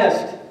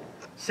highest.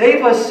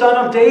 Save us,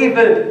 Son of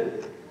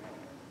David.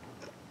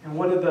 And And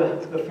what did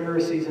the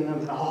Pharisees and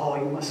them, oh,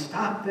 you must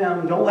stop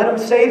them. Don't let them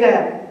say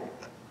that.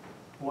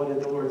 What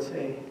did the Lord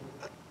say?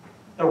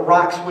 The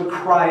rocks would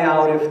cry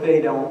out if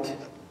they don't.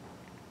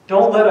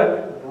 Don't let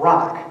a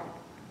rock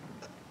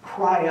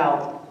cry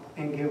out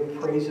and give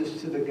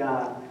praises to the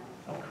God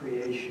of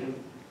creation.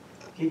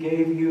 He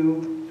gave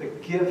you the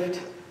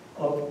gift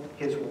of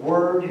His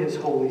Word, His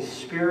Holy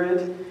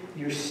Spirit.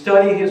 You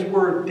study His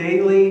Word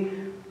daily.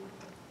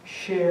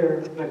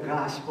 Share the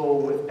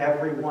gospel with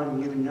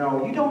everyone you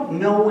know. You don't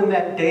know when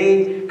that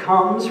day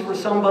comes for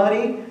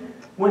somebody,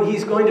 when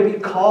he's going to be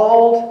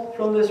called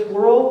from this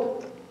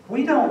world.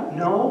 We don't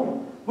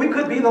know. We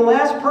could be the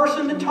last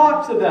person to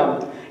talk to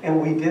them,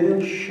 and we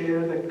didn't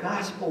share the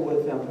gospel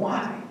with them.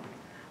 Why?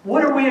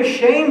 What are we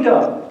ashamed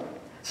of? It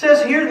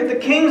says here that the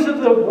kings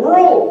of the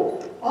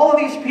world, all of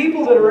these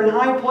people that are in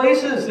high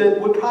places that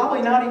would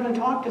probably not even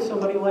talk to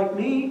somebody like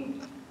me,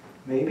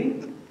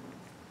 maybe.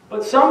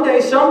 But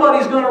someday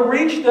somebody's going to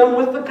reach them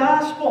with the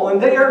gospel,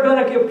 and they are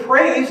going to give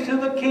praise to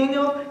the King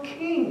of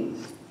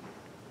Kings.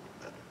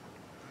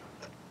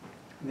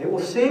 And they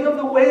will sing of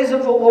the ways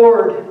of the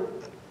Lord,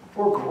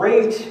 for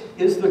great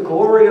is the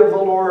glory of the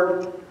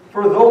Lord.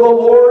 For though the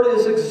Lord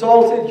is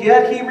exalted,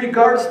 yet He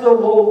regards the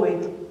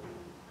lowly.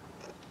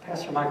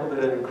 Pastor Michael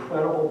did an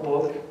incredible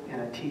book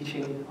and a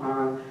teaching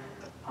on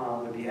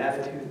the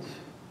Beatitudes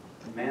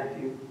in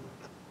Matthew.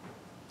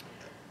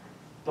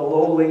 The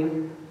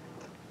lowly,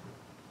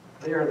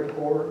 they are the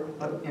poor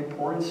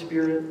in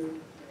spirit,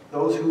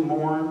 those who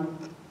mourn.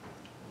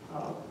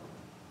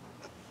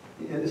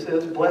 It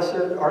says,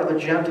 blessed are the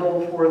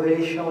gentle, for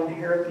they shall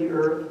inherit the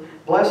earth.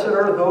 Blessed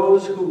are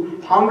those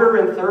who hunger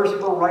and thirst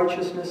for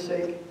righteousness'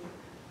 sake,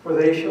 for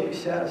they shall be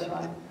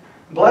satisfied.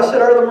 Blessed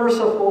are the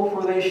merciful,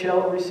 for they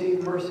shall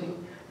receive mercy.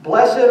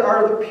 Blessed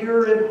are the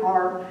pure in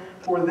heart,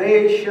 for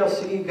they shall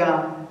see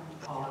God.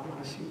 Oh, I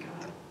want to see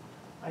God.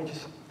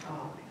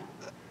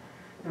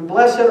 And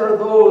blessed are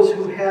those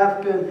who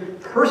have been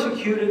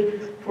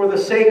persecuted for the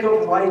sake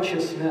of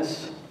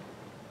righteousness.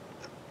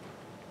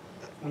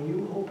 When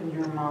you open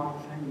your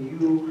mouth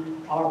and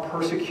you are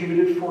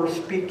persecuted for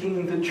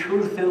speaking the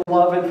truth in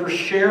love and for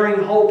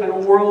sharing hope in a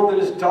world that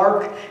is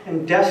dark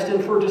and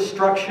destined for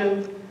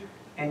destruction,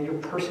 and you're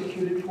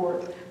persecuted for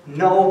it,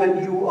 know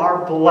that you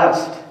are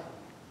blessed.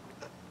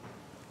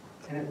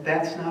 And if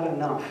that's not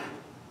enough,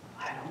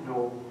 I don't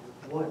know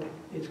what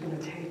it's going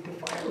to take to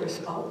fire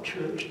us out,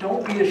 church.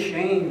 Don't be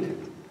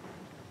ashamed.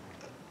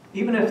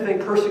 Even if they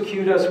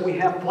persecute us, we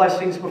have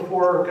blessings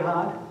before our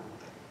God.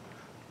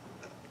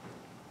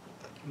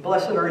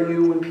 Blessed are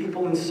you when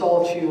people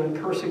insult you and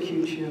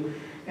persecute you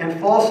and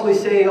falsely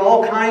say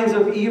all kinds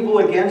of evil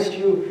against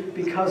you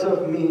because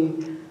of me.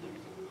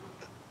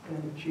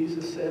 And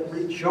Jesus said,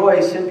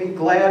 rejoice and be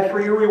glad, for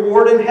your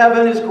reward in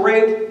heaven is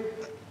great.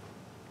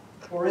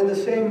 For in the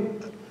same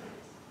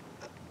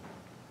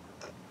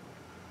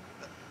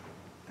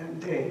that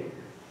day,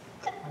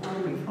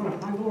 I'm in front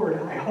of my Lord.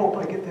 I hope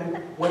I get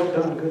that well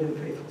done, good and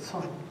faithful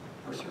son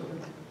or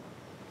servant.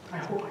 I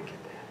hope I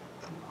get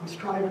that. I'm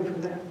striving for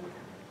that.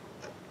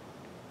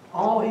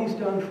 All He's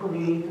done for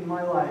me in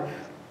my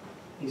life,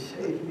 He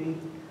saved me.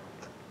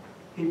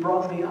 He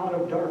brought me out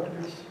of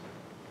darkness.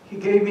 He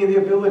gave me the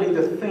ability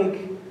to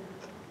think.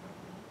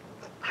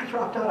 I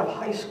dropped out of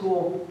high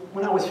school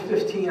when I was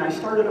 15. I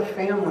started a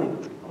family.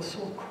 I was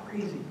so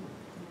crazy.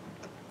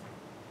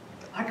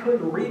 I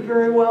couldn't read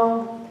very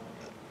well.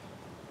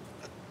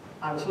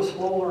 I was a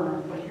slow learner,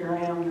 but here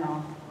I am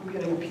now. I'm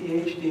getting a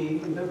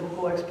PhD in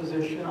biblical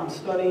exposition. I'm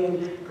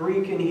studying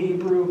Greek and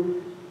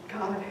Hebrew.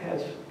 God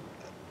has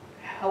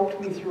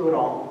helped me through it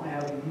all. I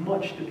have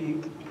much to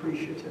be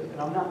appreciative. And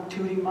I'm not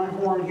tooting my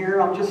horn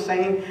here. I'm just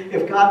saying,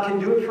 if God can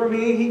do it for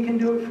me, He can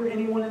do it for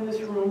anyone in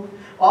this room.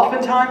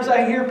 Oftentimes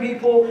I hear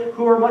people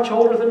who are much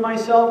older than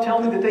myself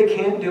tell me that they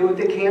can't do it,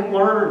 they can't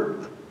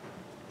learn.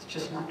 It's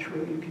just not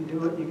true. You can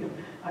do it.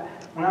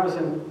 When I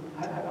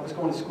was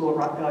going to school at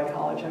Rock Valley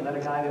College, I met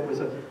a guy that was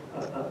a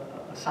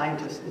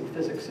scientist in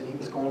physics, and he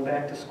was going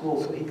back to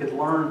school so he could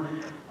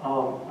learn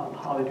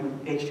how to do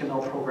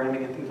HTML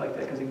programming and things like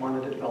that because he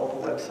wanted to develop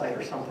a website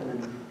or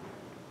something.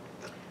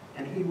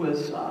 And he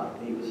was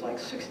like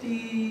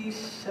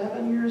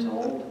 67 years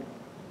old.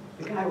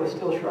 The guy was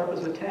still sharp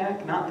as a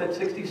tack. Not that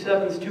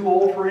 67 is too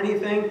old for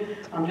anything.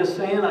 I'm just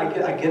saying I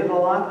get it a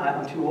lot.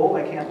 I'm too old.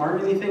 I can't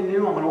learn anything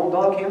new. I'm an old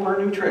dog. Can't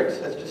learn new tricks.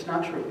 That's just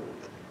not true.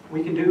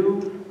 We can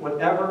do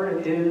whatever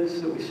it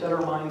is that we set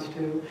our minds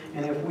to.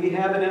 And if we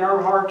have it in our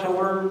heart to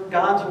learn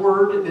God's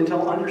Word and to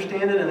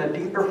understand it in a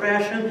deeper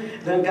fashion,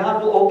 then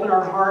God will open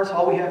our hearts.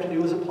 All we have to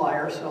do is apply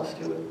ourselves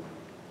to it.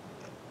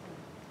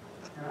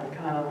 And I've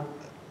kind of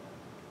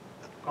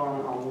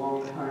gone a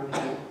long time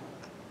here.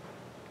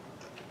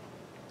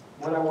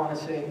 What I want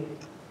to say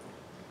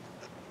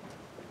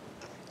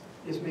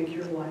is make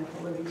your life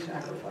a living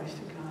sacrifice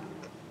to God.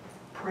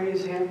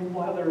 Praise Him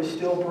while there is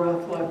still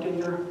breath left in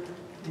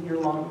your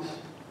lungs.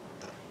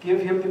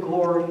 Give Him the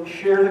glory.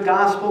 Share the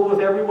gospel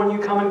with everyone you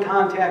come in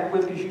contact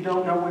with because you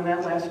don't know when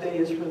that last day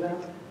is for them.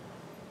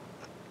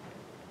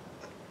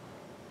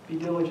 Be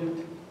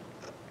diligent.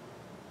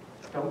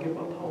 Don't give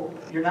up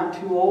hope. You're not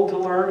too old to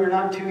learn. You're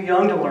not too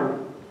young to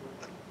learn.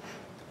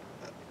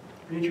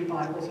 Read your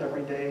Bibles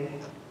every day,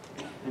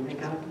 and may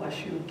God bless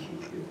you and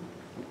keep you.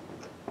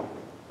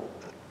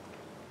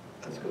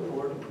 Let's go to the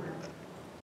Lord in prayer.